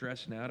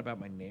stressing out about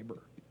my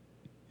neighbor.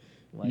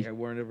 Like I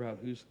worry about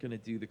who's gonna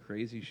do the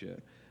crazy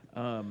shit.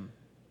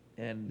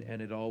 And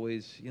it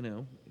always,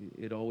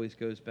 it always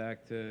goes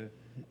back to,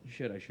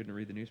 shit, I shouldn't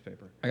read the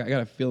newspaper. I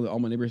got a feeling that all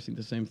my neighbors think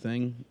the same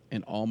thing,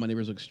 and all my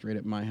neighbors look straight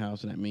at my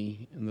house and at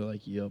me, and they're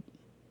like, "Yep,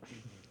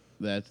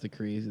 that's the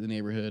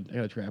neighborhood. I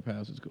got a trap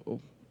house. It's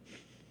cool."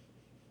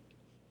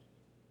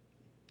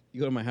 You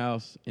go to my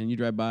house and you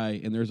drive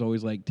by, and there's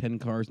always like 10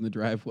 cars in the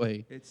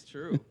driveway. It's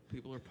true.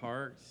 People are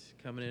parked,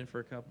 coming in for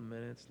a couple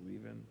minutes,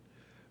 leaving.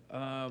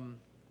 All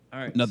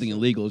right. Nothing so-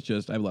 illegal. It's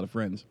just I have a lot of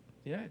friends.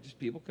 Yeah, just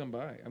people come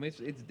by. I mean,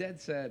 it's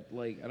dead set.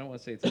 Like, I don't want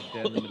to say it's like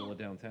dead in the middle of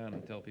downtown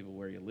and tell people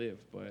where you live,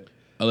 but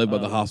I live by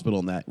the hospital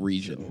in that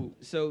region.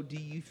 So do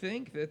you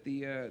think that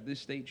this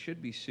state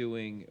should be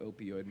suing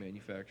opioid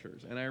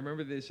manufacturers? And I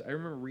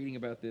remember reading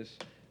about this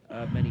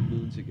many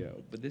moons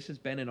ago, but this has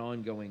been an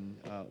ongoing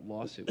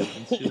lawsuit.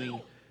 We've been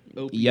suing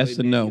opioid Yes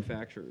and no.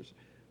 manufacturers.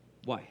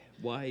 Why?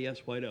 Why yes,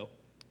 why no?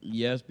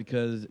 Yes,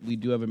 because we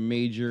do have a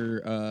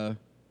major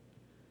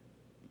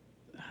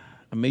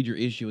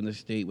issue in the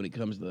state when it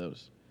comes to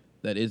those.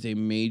 That is a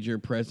major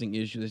pressing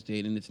issue in the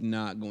state, and it's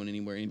not going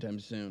anywhere anytime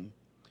soon.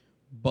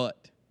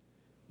 But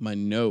my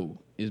no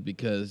is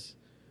because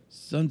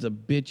sons of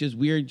bitches,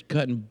 we are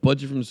cutting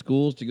budget from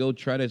schools to go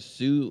try to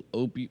sue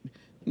opioid.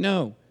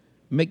 No,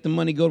 make the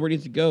money go where it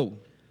needs to go.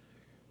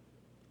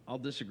 I'll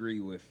disagree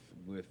with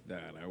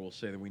that. I will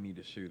say that we need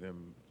to sue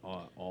them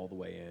all the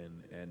way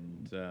in,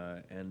 and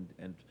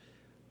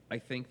I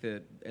think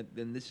that,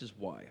 and this is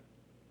why.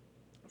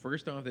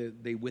 First off,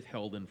 they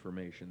withheld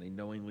information. They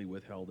knowingly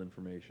withheld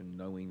information,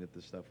 knowing that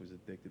the stuff was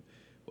addictive,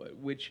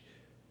 which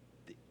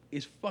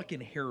is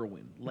fucking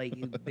heroin. Like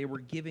they were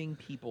giving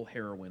people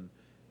heroin,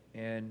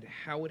 and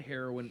how would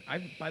heroin?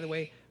 By the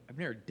way, I've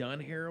never done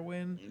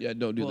heroin. Yeah,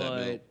 don't do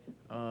that,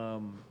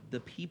 But the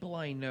people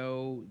I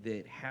know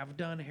that have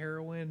done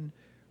heroin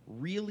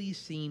really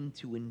seem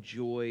to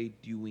enjoy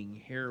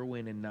doing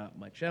heroin and not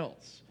much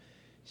else.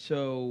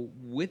 So,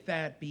 with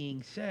that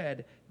being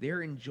said,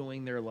 they're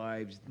enjoying their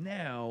lives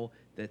now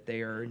that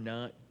they are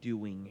not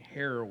doing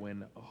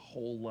heroin a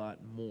whole lot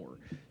more.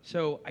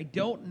 So, I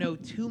don't know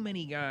too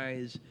many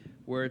guys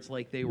where it's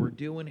like they were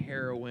doing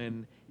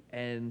heroin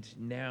and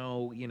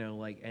now,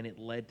 and it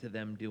led to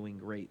them doing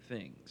great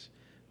things.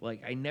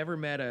 Like, I never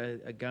met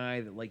a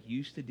guy that, like,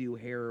 used to do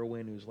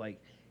heroin who's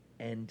like,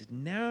 and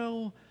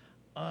now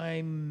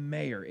I'm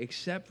mayor,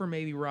 except for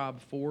maybe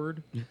Rob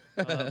Ford,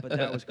 but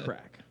that was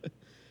crack.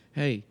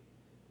 Hey,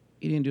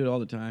 he didn't do it all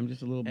the time.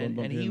 Just a little bump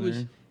And here he and was,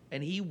 there.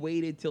 and he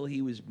waited till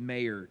he was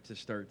mayor to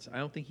start. I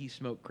don't think he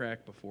smoked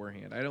crack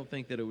beforehand. I don't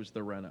think that it was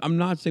the run up. I'm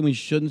not saying we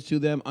shouldn't sue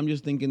them. I'm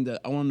just thinking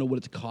that I want to know what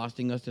it's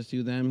costing us to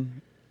sue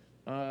them.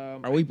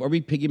 Are we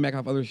piggyback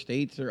off other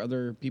states or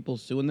other people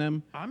suing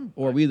them,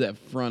 or are we the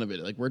front of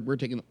it? Like we're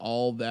taking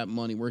all that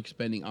money we're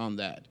expending on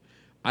that.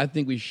 I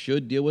think we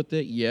should deal with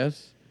it,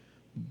 yes,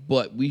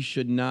 but we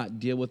should not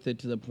deal with it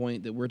to the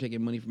point that we're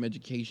taking money from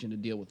education to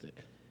deal with it.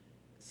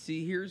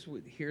 See, here's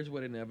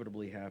what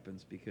inevitably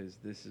happens, because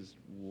this is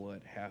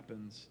what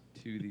happens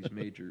to these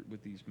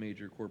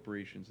major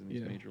corporations and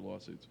these Yeah. major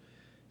lawsuits.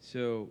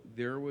 So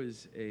there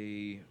was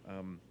a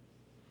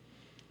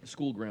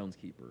school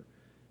groundskeeper,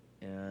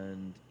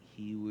 and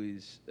he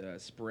was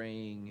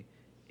spraying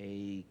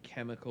a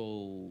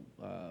chemical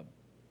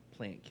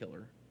plant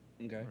killer.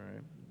 Okay. All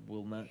right,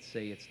 will not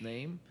say its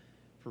name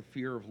for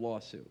fear of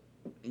lawsuit,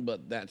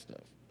 But that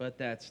stuff. but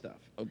that stuff.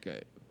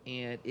 Okay.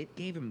 And it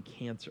gave him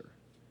cancer,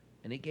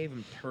 and it gave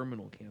him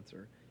terminal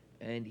cancer,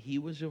 and he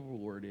was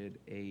awarded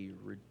a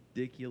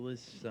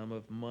ridiculous sum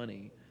of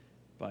money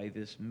by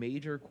this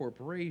major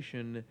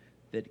corporation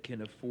that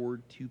can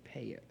afford to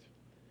pay it.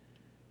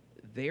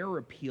 They're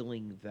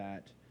appealing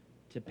that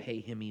to pay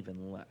him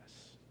even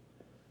less.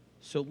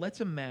 So let's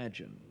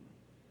imagine,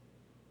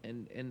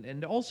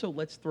 and also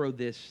let's throw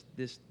this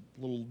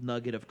little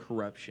nugget of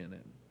corruption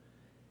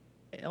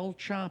in. El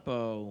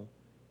Chapo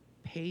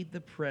paid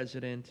the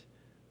president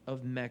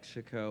of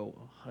Mexico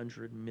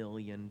 $100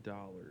 million.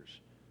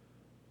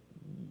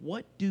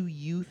 What do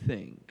you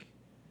think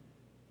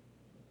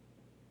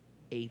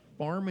a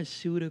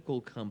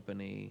pharmaceutical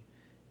company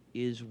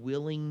is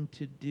willing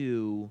to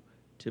do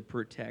to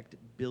protect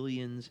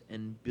billions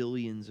and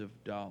billions of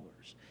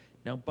dollars?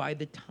 Now, by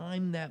the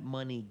time that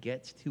money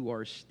gets to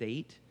our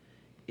state,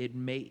 it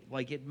may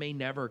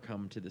never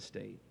come to the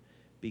state,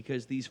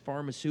 because these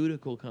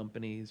pharmaceutical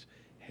companies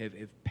have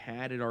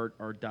padded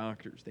our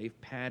doctors, they've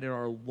padded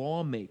our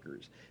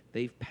lawmakers,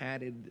 they've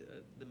padded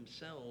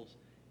themselves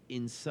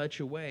in such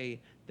a way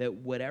that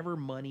whatever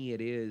money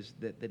it is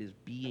that is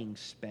being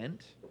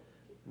spent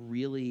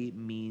really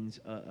means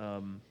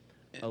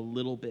a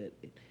little bit.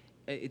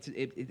 I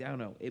don't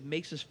know. It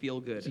makes us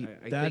feel good. See,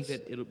 I think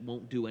that it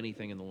won't do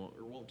anything in the long,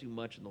 or won't do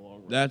much in the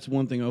long run. That's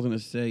one thing I was going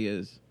to say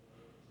is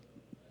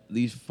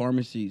these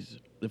pharmacies,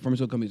 the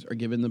pharmaceutical companies are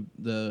giving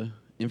the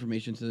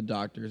information to the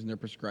doctors and they're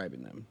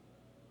prescribing them,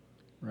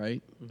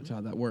 right? Mm-hmm. That's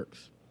how that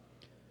works.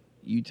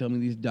 You tell me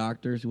these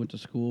doctors who went to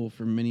school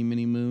for many,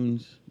 many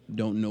moons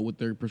don't know what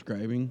they're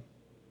prescribing?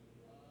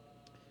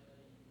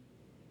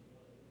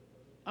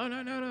 Oh,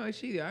 no. I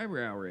see the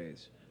eyebrow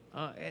raise.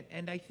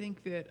 And I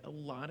think that a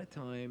lot of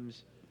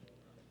times,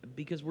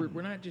 because we're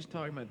not just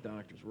talking about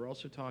doctors, we're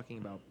also talking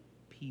about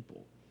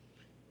people.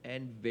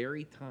 And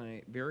very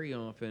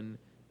often,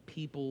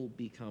 people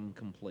become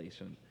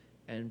complacent,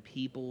 and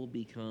people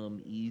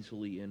become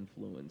easily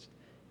influenced.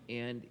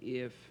 And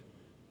if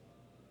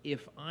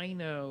I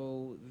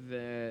know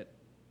that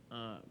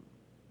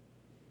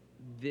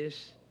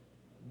this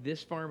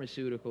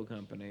pharmaceutical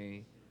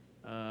company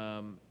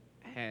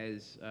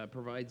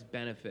provides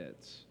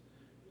benefits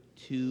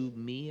to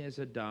me as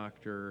a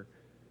doctor,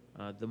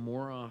 the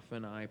more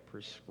often I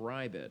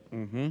prescribe it,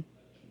 Mm-hmm.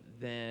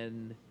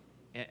 then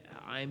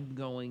I'm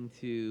going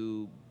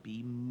to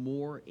be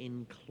more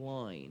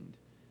inclined,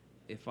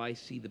 if I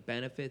see the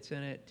benefits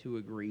in it, to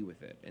agree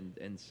with it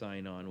and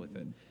sign on with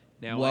it.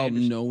 Now, While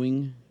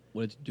knowing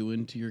what it's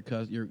doing to your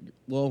cousin,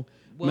 well, I mean,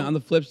 Well- on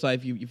the flip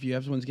side, if you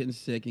have someone's getting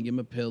sick and give them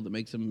a pill that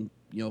makes them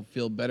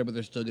feel better, but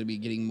they're still going to be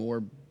getting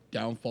more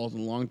downfalls in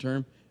the long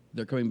term,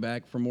 they're coming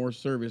back for more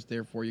service.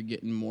 Therefore, you're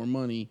getting more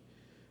money.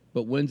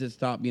 But when does it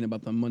stop being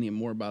about the money and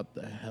more about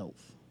the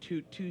health?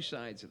 two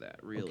sides of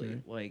that,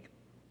 really. Okay.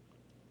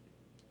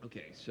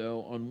 Okay,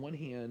 so on one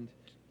hand,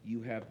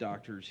 you have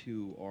doctors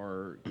who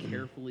are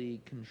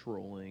carefully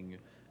controlling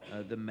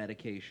the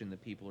medication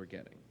that people are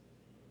getting.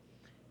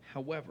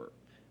 However,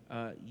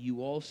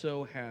 you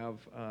also have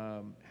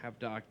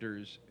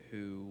doctors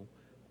who,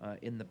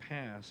 in the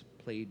past,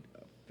 played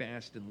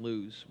fast and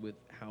loose with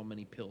how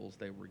many pills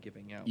they were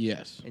giving out.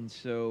 Yes. And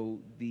so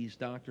these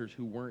doctors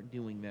who weren't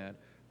doing that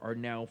are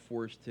now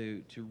forced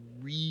to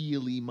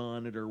really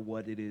monitor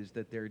what it is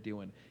that they're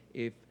doing.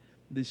 If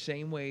the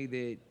same way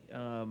that,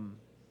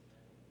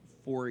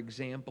 for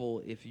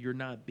example, if you're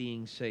not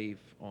being safe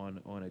on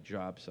a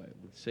job site,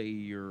 let's say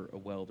you're a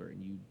welder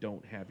and you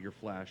don't have your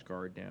flash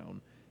guard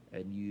down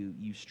and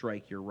you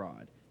strike your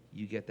rod,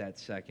 you get that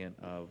second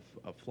of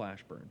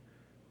flash burn,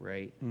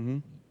 right? Mm-hmm.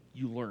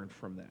 You learn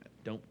from that.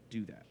 Don't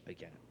do that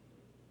again.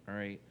 All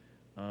right.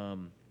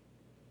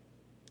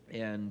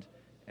 And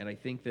I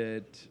think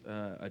that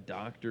a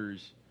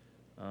doctor's,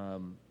 I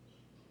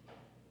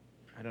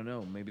don't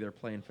know, maybe they're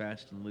playing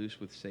fast and loose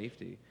with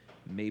safety.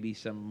 Maybe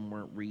some of them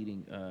weren't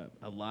reading,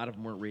 a lot of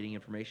them weren't reading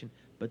information.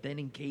 But then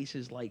in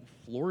cases like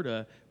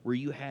Florida, where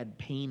you had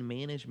pain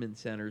management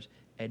centers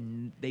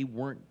and they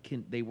weren't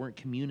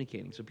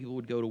communicating, so people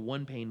would go to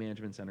one pain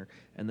management center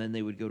and then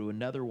they would go to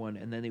another one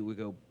and then they would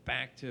go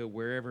back to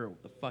wherever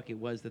the fuck it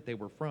was that they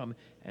were from,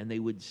 and they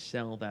would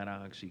sell that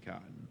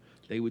OxyContin.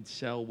 They would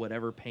sell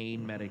whatever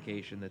pain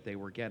medication that they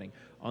were getting.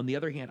 On the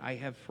other hand, I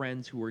have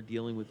friends who are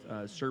dealing with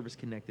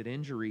service-connected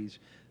injuries,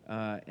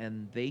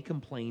 and they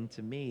complain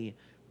to me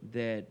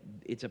that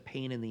it's a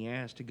pain in the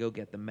ass to go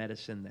get the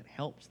medicine that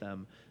helps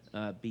them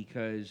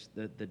because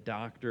the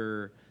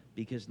doctor,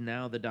 because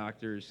now the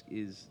doctors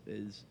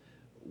is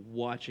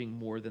watching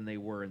more than they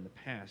were in the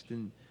past.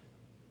 And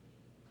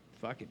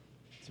fuck it,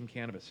 some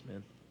cannabis,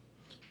 man.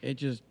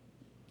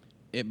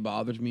 It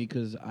bothers me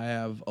because I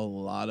have a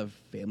lot of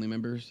family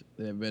members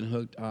that have been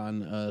hooked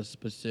on a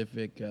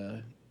specific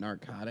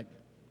narcotic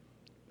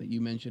that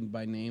you mentioned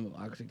by name of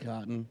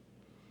OxyContin.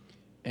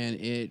 And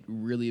it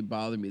really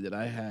bothered me that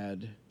I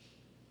had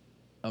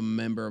a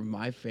member of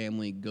my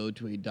family go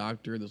to a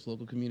doctor in this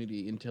local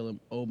community and tell him,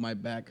 oh, my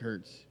back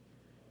hurts.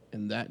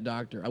 And that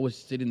doctor, I was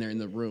sitting there in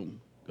the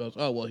room, goes,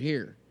 oh, well,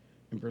 here,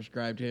 and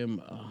prescribed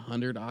him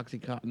 100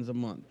 OxyContins a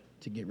month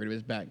to get rid of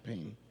his back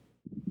pain.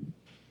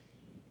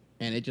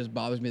 And it just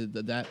bothers me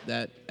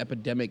that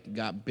epidemic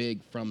got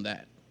big from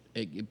that.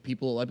 A lot of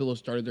people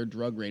started their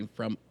drug reign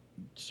from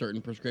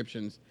certain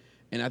prescriptions.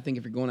 And I think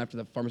if you're going after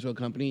the pharmaceutical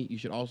company, you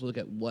should also look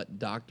at what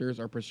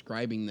doctors are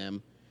prescribing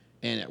them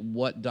and at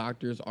what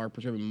doctors are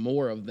prescribing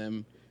more of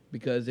them,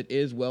 because it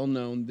is well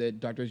known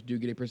that doctors do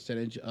get a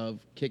percentage of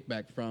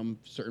kickback from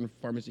certain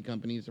pharmacy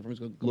companies or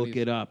pharmaceutical companies.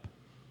 Look it up.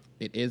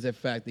 It is a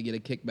fact they get a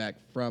kickback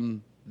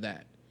from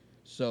that.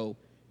 So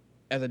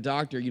as a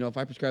doctor, if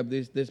I prescribe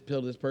this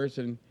pill to this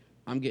person,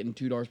 I'm getting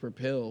 $2 per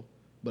pill.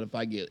 But if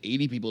I get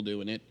 80 people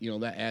doing it,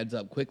 that adds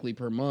up quickly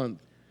per month,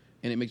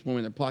 and it makes more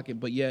in their pocket.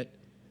 But yet,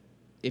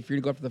 if you're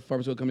going to go after the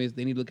pharmaceutical companies,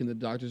 they need to look into the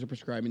doctors who are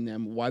prescribing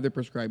them, why they're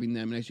prescribing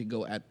them, and actually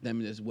go at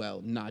them as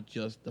well, not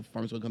just the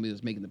pharmaceutical company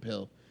that's making the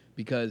pill.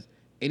 Because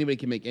anybody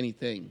can make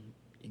anything.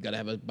 You got to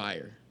have a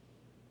buyer.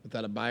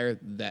 Without a buyer,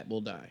 that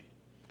will die.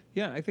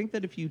 Yeah, I think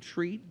that if you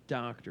treat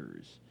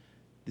doctors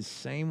the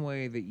same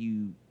way that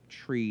you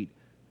treat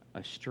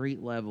a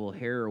street-level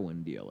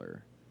heroin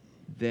dealer,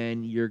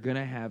 then you're going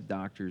to have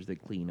doctors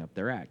that clean up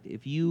their act.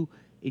 If you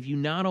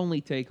not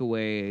only take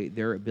away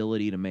their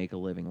ability to make a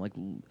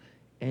living,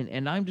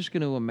 and I'm just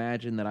going to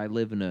imagine that I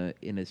live in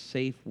a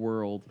safe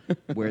world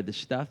where the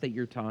stuff that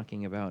you're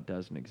talking about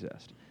doesn't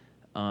exist.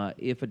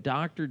 If a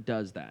doctor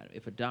does that,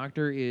 if a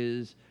doctor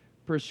is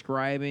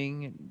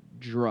prescribing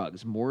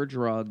drugs, more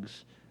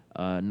drugs,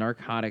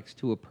 narcotics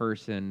to a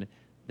person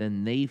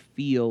than they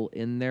feel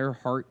in their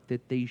heart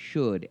that they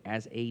should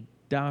as a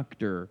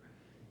doctor,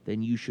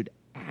 then you should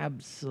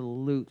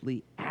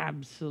absolutely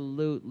send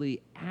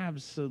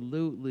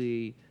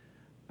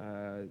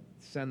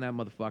that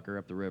motherfucker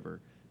up the river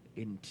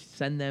and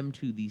send them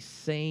to the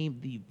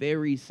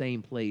very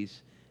same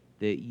place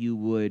that you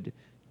would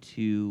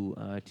to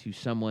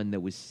someone that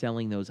was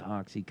selling those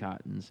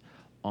OxyContins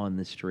on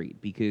the street.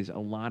 Because a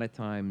lot of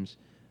times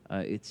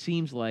it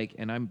seems like,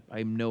 and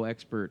I'm no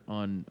expert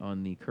on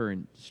the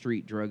current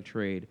street drug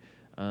trade,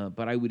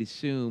 but I would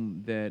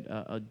assume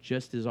that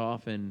just as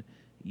often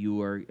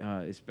you are,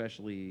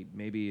 especially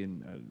maybe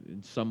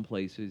in some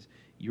places,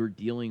 you're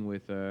dealing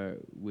with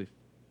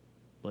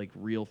like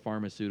real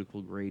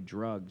pharmaceutical grade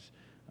drugs,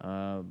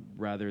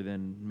 rather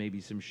than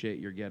maybe some shit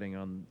you're getting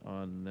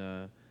on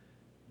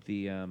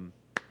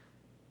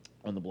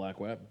the black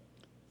web.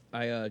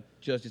 I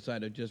just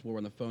decided, just while we're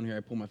on the phone here, I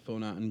pulled my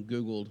phone out and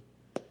Googled,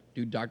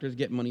 do doctors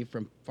get money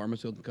from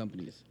pharmaceutical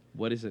companies?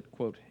 What is it?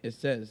 Quote. It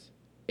says,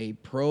 a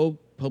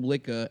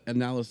ProPublica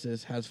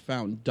analysis has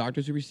found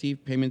doctors who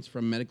receive payments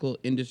from medical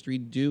industry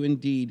do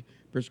indeed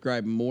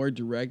prescribe more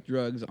direct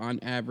drugs on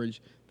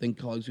average than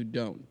colleagues who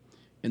don't.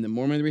 And the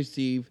more money they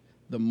receive,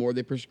 the more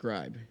they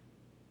prescribe.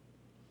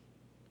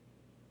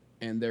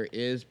 And there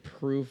is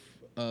proof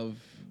of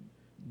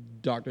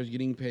doctors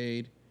getting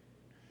paid.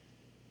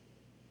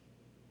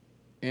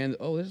 And,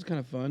 this is kind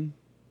of fun.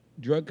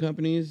 Drug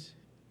companies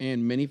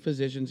and many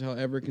physicians,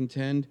 however,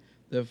 contend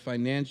the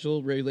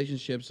financial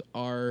relationships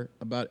are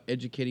about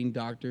educating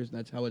doctors, and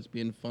that's how it's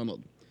being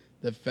funneled.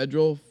 The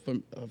Federal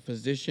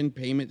Physician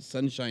Payment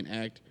Sunshine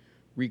Act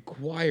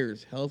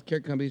requires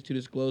healthcare companies to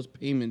disclose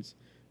payments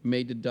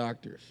made to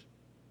doctors.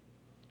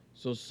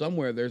 So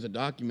somewhere there's a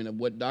document of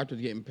what doctors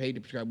are getting paid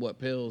to prescribe what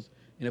pills,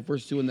 and if we're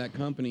suing that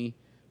company,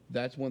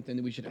 that's one thing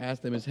that we should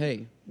ask them is,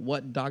 hey,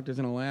 what doctors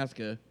in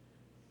Alaska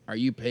are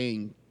you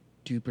paying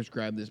to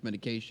prescribe this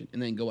medication?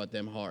 And then go at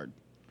them hard.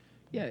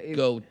 Yeah,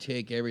 Go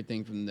take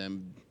everything from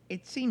them.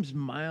 it seems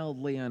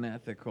mildly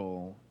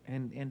unethical.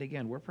 And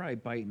again, we're probably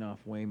biting off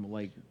way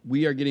like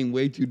We are getting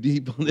way too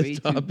deep on this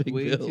topic,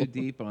 way Bill. too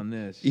deep on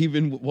this.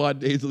 Even Wad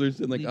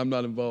Daislerson, like, We- I'm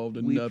not involved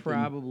in We nothing.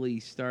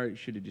 probably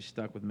should have just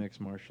stuck with mixed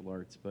martial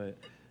arts, but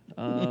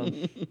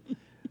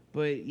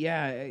but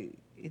yeah,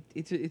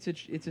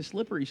 it's a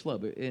slippery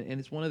slope, and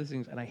it's one of those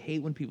things. And I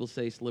hate when people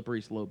say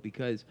slippery slope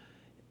because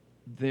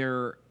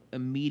they're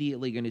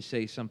immediately going to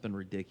say something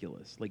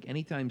ridiculous. Like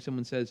anytime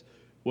someone says,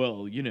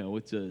 "Well, you know,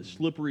 it's a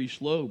slippery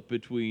slope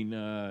between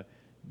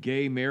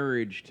gay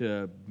marriage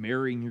to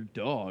marrying your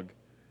dog."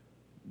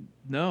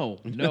 No,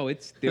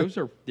 it's there's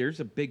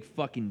a big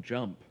fucking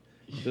jump.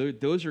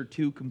 Those are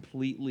two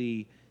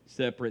completely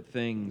separate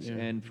things, Yeah.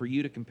 and for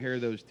you to compare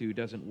those two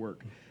doesn't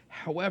work.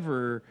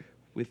 However,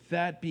 with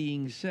that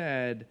being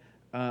said,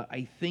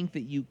 I think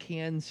that you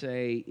can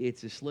say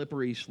it's a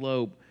slippery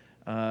slope,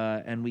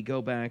 and we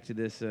go back to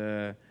this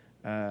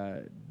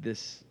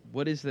this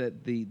what is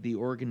that the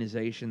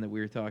organization that we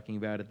were talking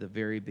about at the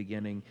very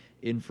beginning,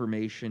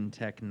 information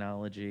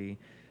technology,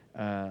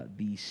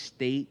 the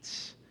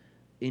state's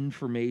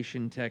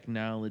information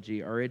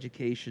technology. Our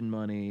education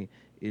money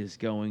is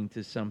going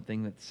to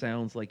something that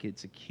sounds like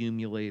it's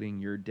accumulating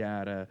your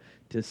data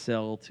to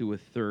sell to a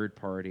third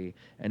party.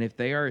 And if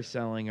they are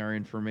selling our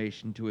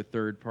information to a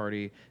third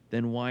party,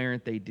 then why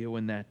aren't they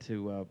doing that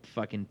to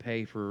fucking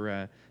pay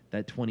for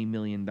that $20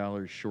 million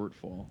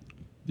shortfall?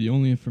 The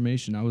only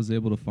information I was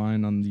able to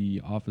find on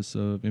the Office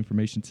of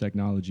Information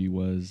Technology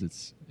was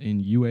it's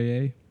in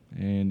UAA,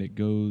 and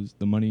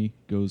the money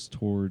goes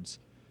towards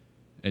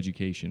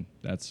education.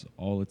 That's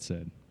all it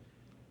said.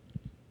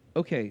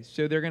 Okay,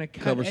 so they're going to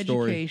cut Cover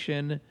story.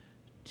 education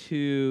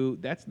to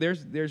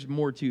there's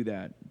more to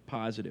that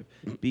positive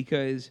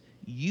because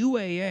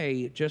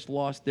UAA just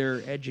lost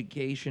their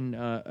education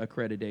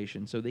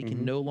accreditation, so they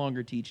can no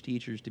longer teach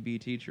teachers to be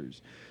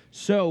teachers.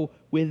 So,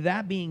 with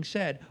that being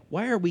said,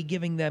 why are we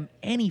giving them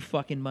any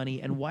fucking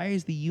money, and why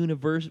is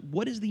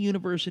what is the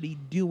university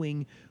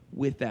doing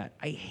with that?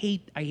 I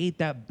hate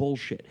that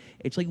bullshit.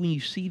 It's like when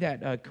you see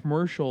that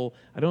commercial.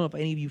 I don't know if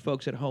any of you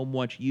folks at home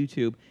watch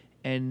YouTube,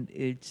 and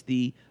it's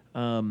the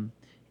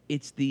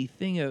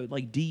thing of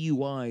like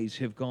DUIs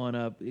have gone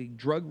up,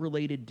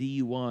 drug-related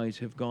DUIs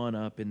have gone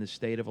up in the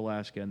state of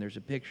Alaska, and there's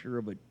a picture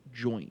of a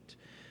joint.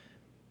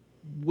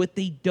 What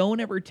they don't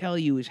ever tell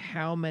you is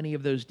how many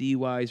of those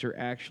DUIs are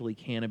actually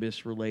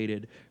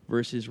cannabis-related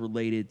versus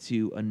related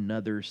to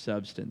another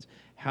substance.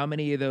 How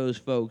many of those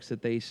folks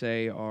that they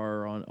say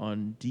are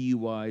on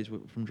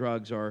DUIs from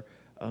drugs are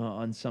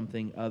on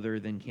something other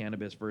than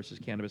cannabis versus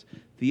cannabis.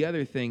 The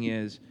other thing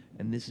is,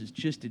 and this is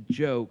just a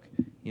joke,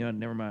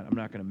 never mind, I'm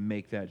not going to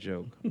make that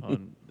joke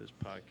on this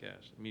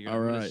podcast. I'm All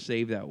going to right.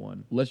 save that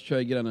one. Let's try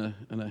to get on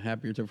a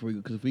happier tip before we go,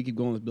 because if we keep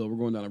going with this, Bill, we're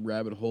going down a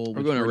rabbit hole. We're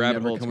which going to a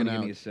rabbit never hole. It's going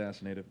coming to get me out.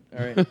 assassinated.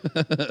 All right.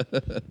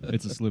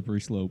 It's a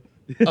slippery slope.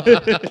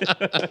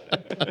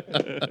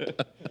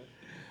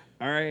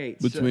 All right.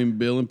 Between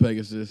Bill and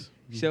Pegasus.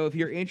 So if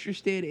you're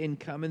interested in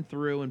coming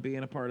through and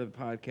being a part of the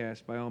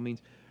podcast, by all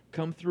means,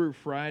 come through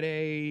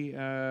Friday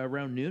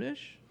around noonish.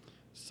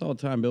 Solid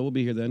time, Bill. We'll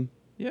be here then.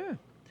 Yeah.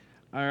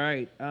 All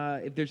right.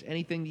 If there's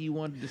anything that you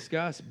want to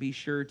discuss, be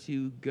sure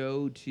to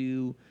go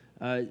to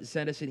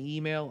send us an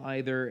email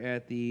either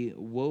at the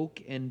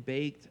woke and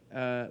baked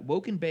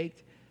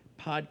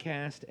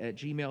podcast at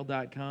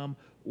gmail.com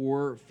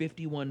or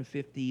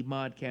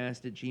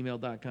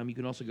 5150modcast@gmail.com. You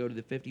can also go to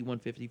the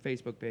 5150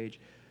 Facebook page.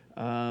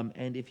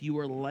 And if you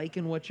are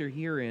liking what you're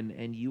hearing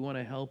and you want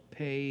to help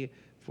pay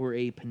for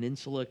a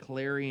Peninsula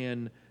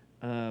Clarion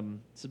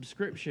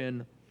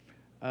subscription,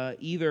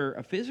 either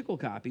a physical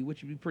copy,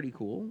 which would be pretty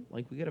cool,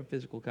 like we get a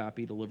physical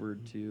copy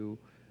delivered to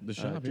The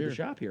shop to here. the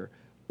shop here,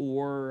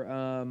 or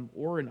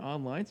an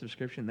online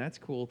subscription. That's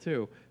cool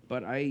too.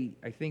 But I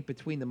think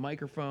between the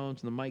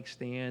microphones and the mic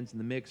stands and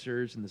the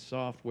mixers and the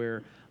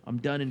software, I'm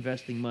done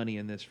investing money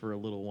in this for a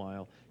little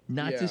while.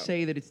 Not Yeah. to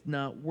say that it's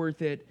not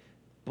worth it,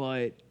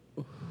 but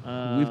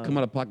We've come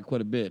out of pocket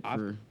quite a bit.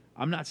 I'm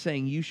not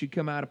saying you should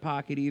come out of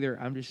pocket either.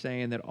 I'm just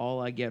saying that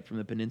all I get from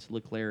the Peninsula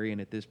Clarion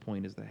at this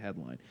point is the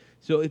headline.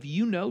 So if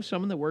you know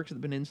someone that works at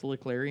the Peninsula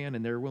Clarion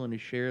and they're willing to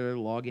share their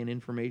login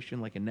information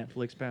like a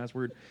Netflix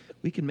password,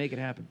 we can make it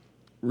happen.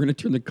 We're going to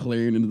turn the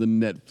Clarion into the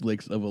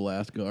Netflix of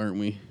Alaska, aren't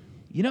we?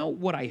 You know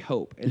what I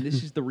hope, and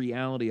this is the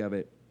reality of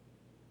it,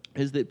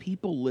 is that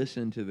people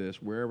listen to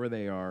this wherever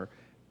they are,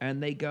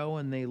 and they go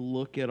and they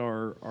look at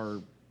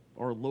our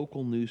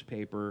local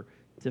newspaper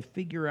to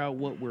figure out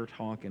what we're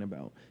talking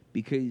about,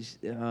 because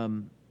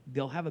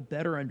they'll have a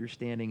better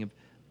understanding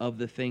of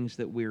the things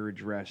that we're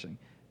addressing.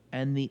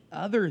 And the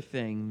other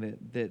thing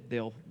that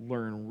they'll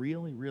learn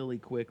really, really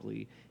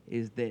quickly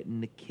is that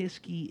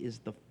Nikiski is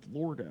the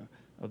Florida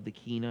of the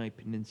Kenai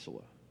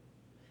Peninsula.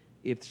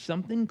 If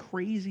something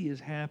crazy is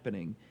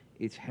happening,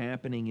 it's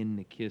happening in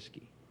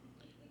Nikiski.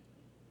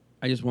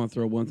 I just want to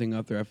throw one thing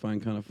out there I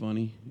find kind of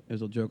funny. It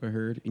was a joke I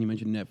heard, and you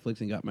mentioned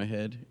Netflix and got my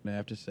head, and I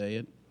have to say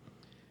it.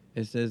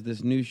 It says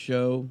this new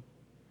show,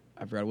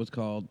 I forgot what it's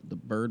called, The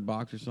Bird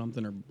Box or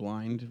something, or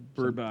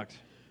Bird Box.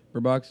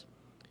 Bird Box,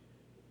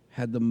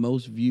 had the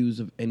most views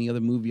of any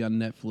other movie on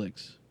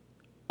Netflix.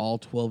 All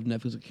 12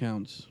 Netflix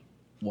accounts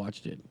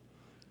watched it.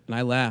 And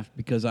I laughed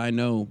because I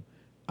know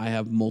I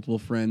have multiple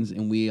friends,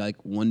 and we, like,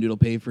 one dude will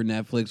pay for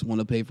Netflix, one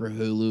will pay for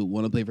Hulu,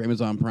 one will pay for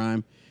Amazon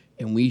Prime,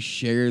 and we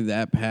share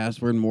that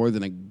password more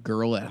than a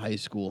girl at high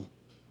school.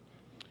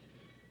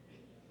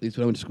 At least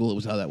when I went to school, it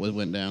was how that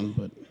went down.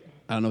 But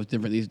I don't know if it's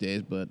different these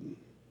days, but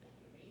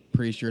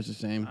pretty sure it's the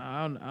same.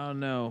 I don't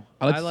know.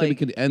 I like to say we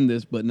could end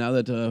this, but now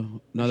that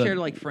I shared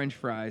like French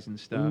fries and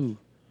stuff. Ooh,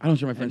 I don't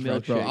share my French And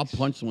fries, bro. I'll milkshakes.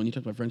 punch someone. You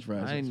touch my French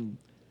fries.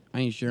 I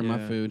ain't sharing my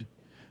yeah. food.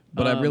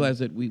 But I realized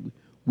that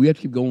we have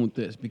to keep going with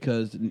this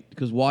because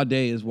Wade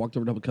has walked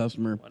over to help a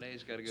customer.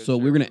 Wade's gotta go So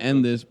we serve were gonna some end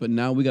folks. this, but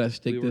now we gotta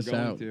stick We were this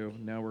going out. to.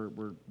 Now we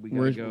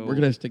We're gotta go. we're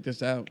gonna stick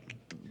this out.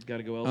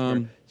 Gotta go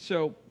elsewhere.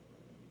 So,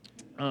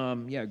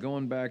 yeah,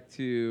 going back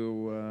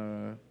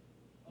to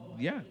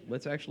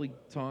let's actually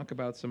talk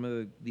about some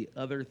of the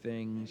other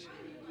things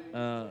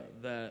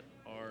that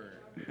are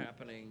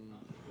happening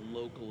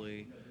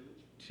locally,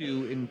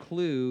 to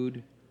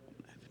include.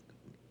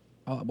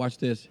 Oh, watch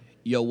this.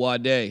 Yo,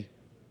 Wade,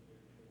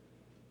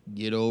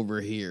 get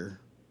over here.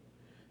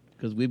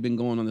 Because we've been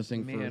going on this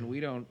thing Man, for, we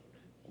don't.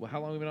 Well, how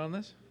long have we been on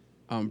this?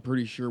 I'm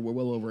pretty sure we're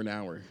well over an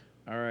hour.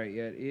 All right,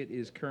 yeah, it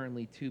is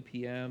currently 2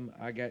 p.m.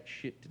 I got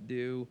shit to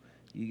do.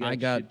 You got, I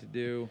got- shit to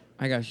do.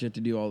 I got shit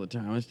to do all the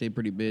time. I stay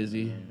pretty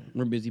busy.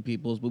 We're busy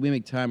peoples, but we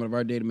make time out of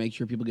our day to make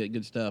sure people get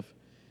good stuff.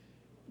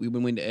 We've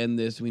been waiting to end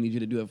this. We need you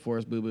to do it for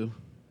us, boo-boo.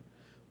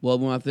 Well,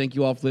 we want to thank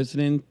you all for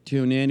listening.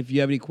 Tune in. If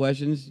you have any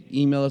questions,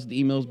 email us at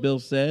the emails Bill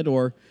said,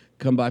 or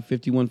come by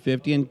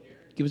 5150 and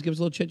give us a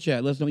little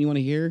chit-chat. Let us know what you want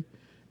to hear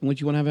and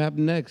what you want to have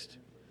happen next.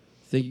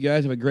 Thank you,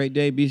 guys. Have a great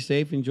day. Be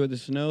safe. Enjoy the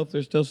snow. If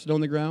there's still snow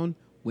on the ground,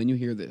 when you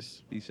hear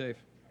this. Be safe.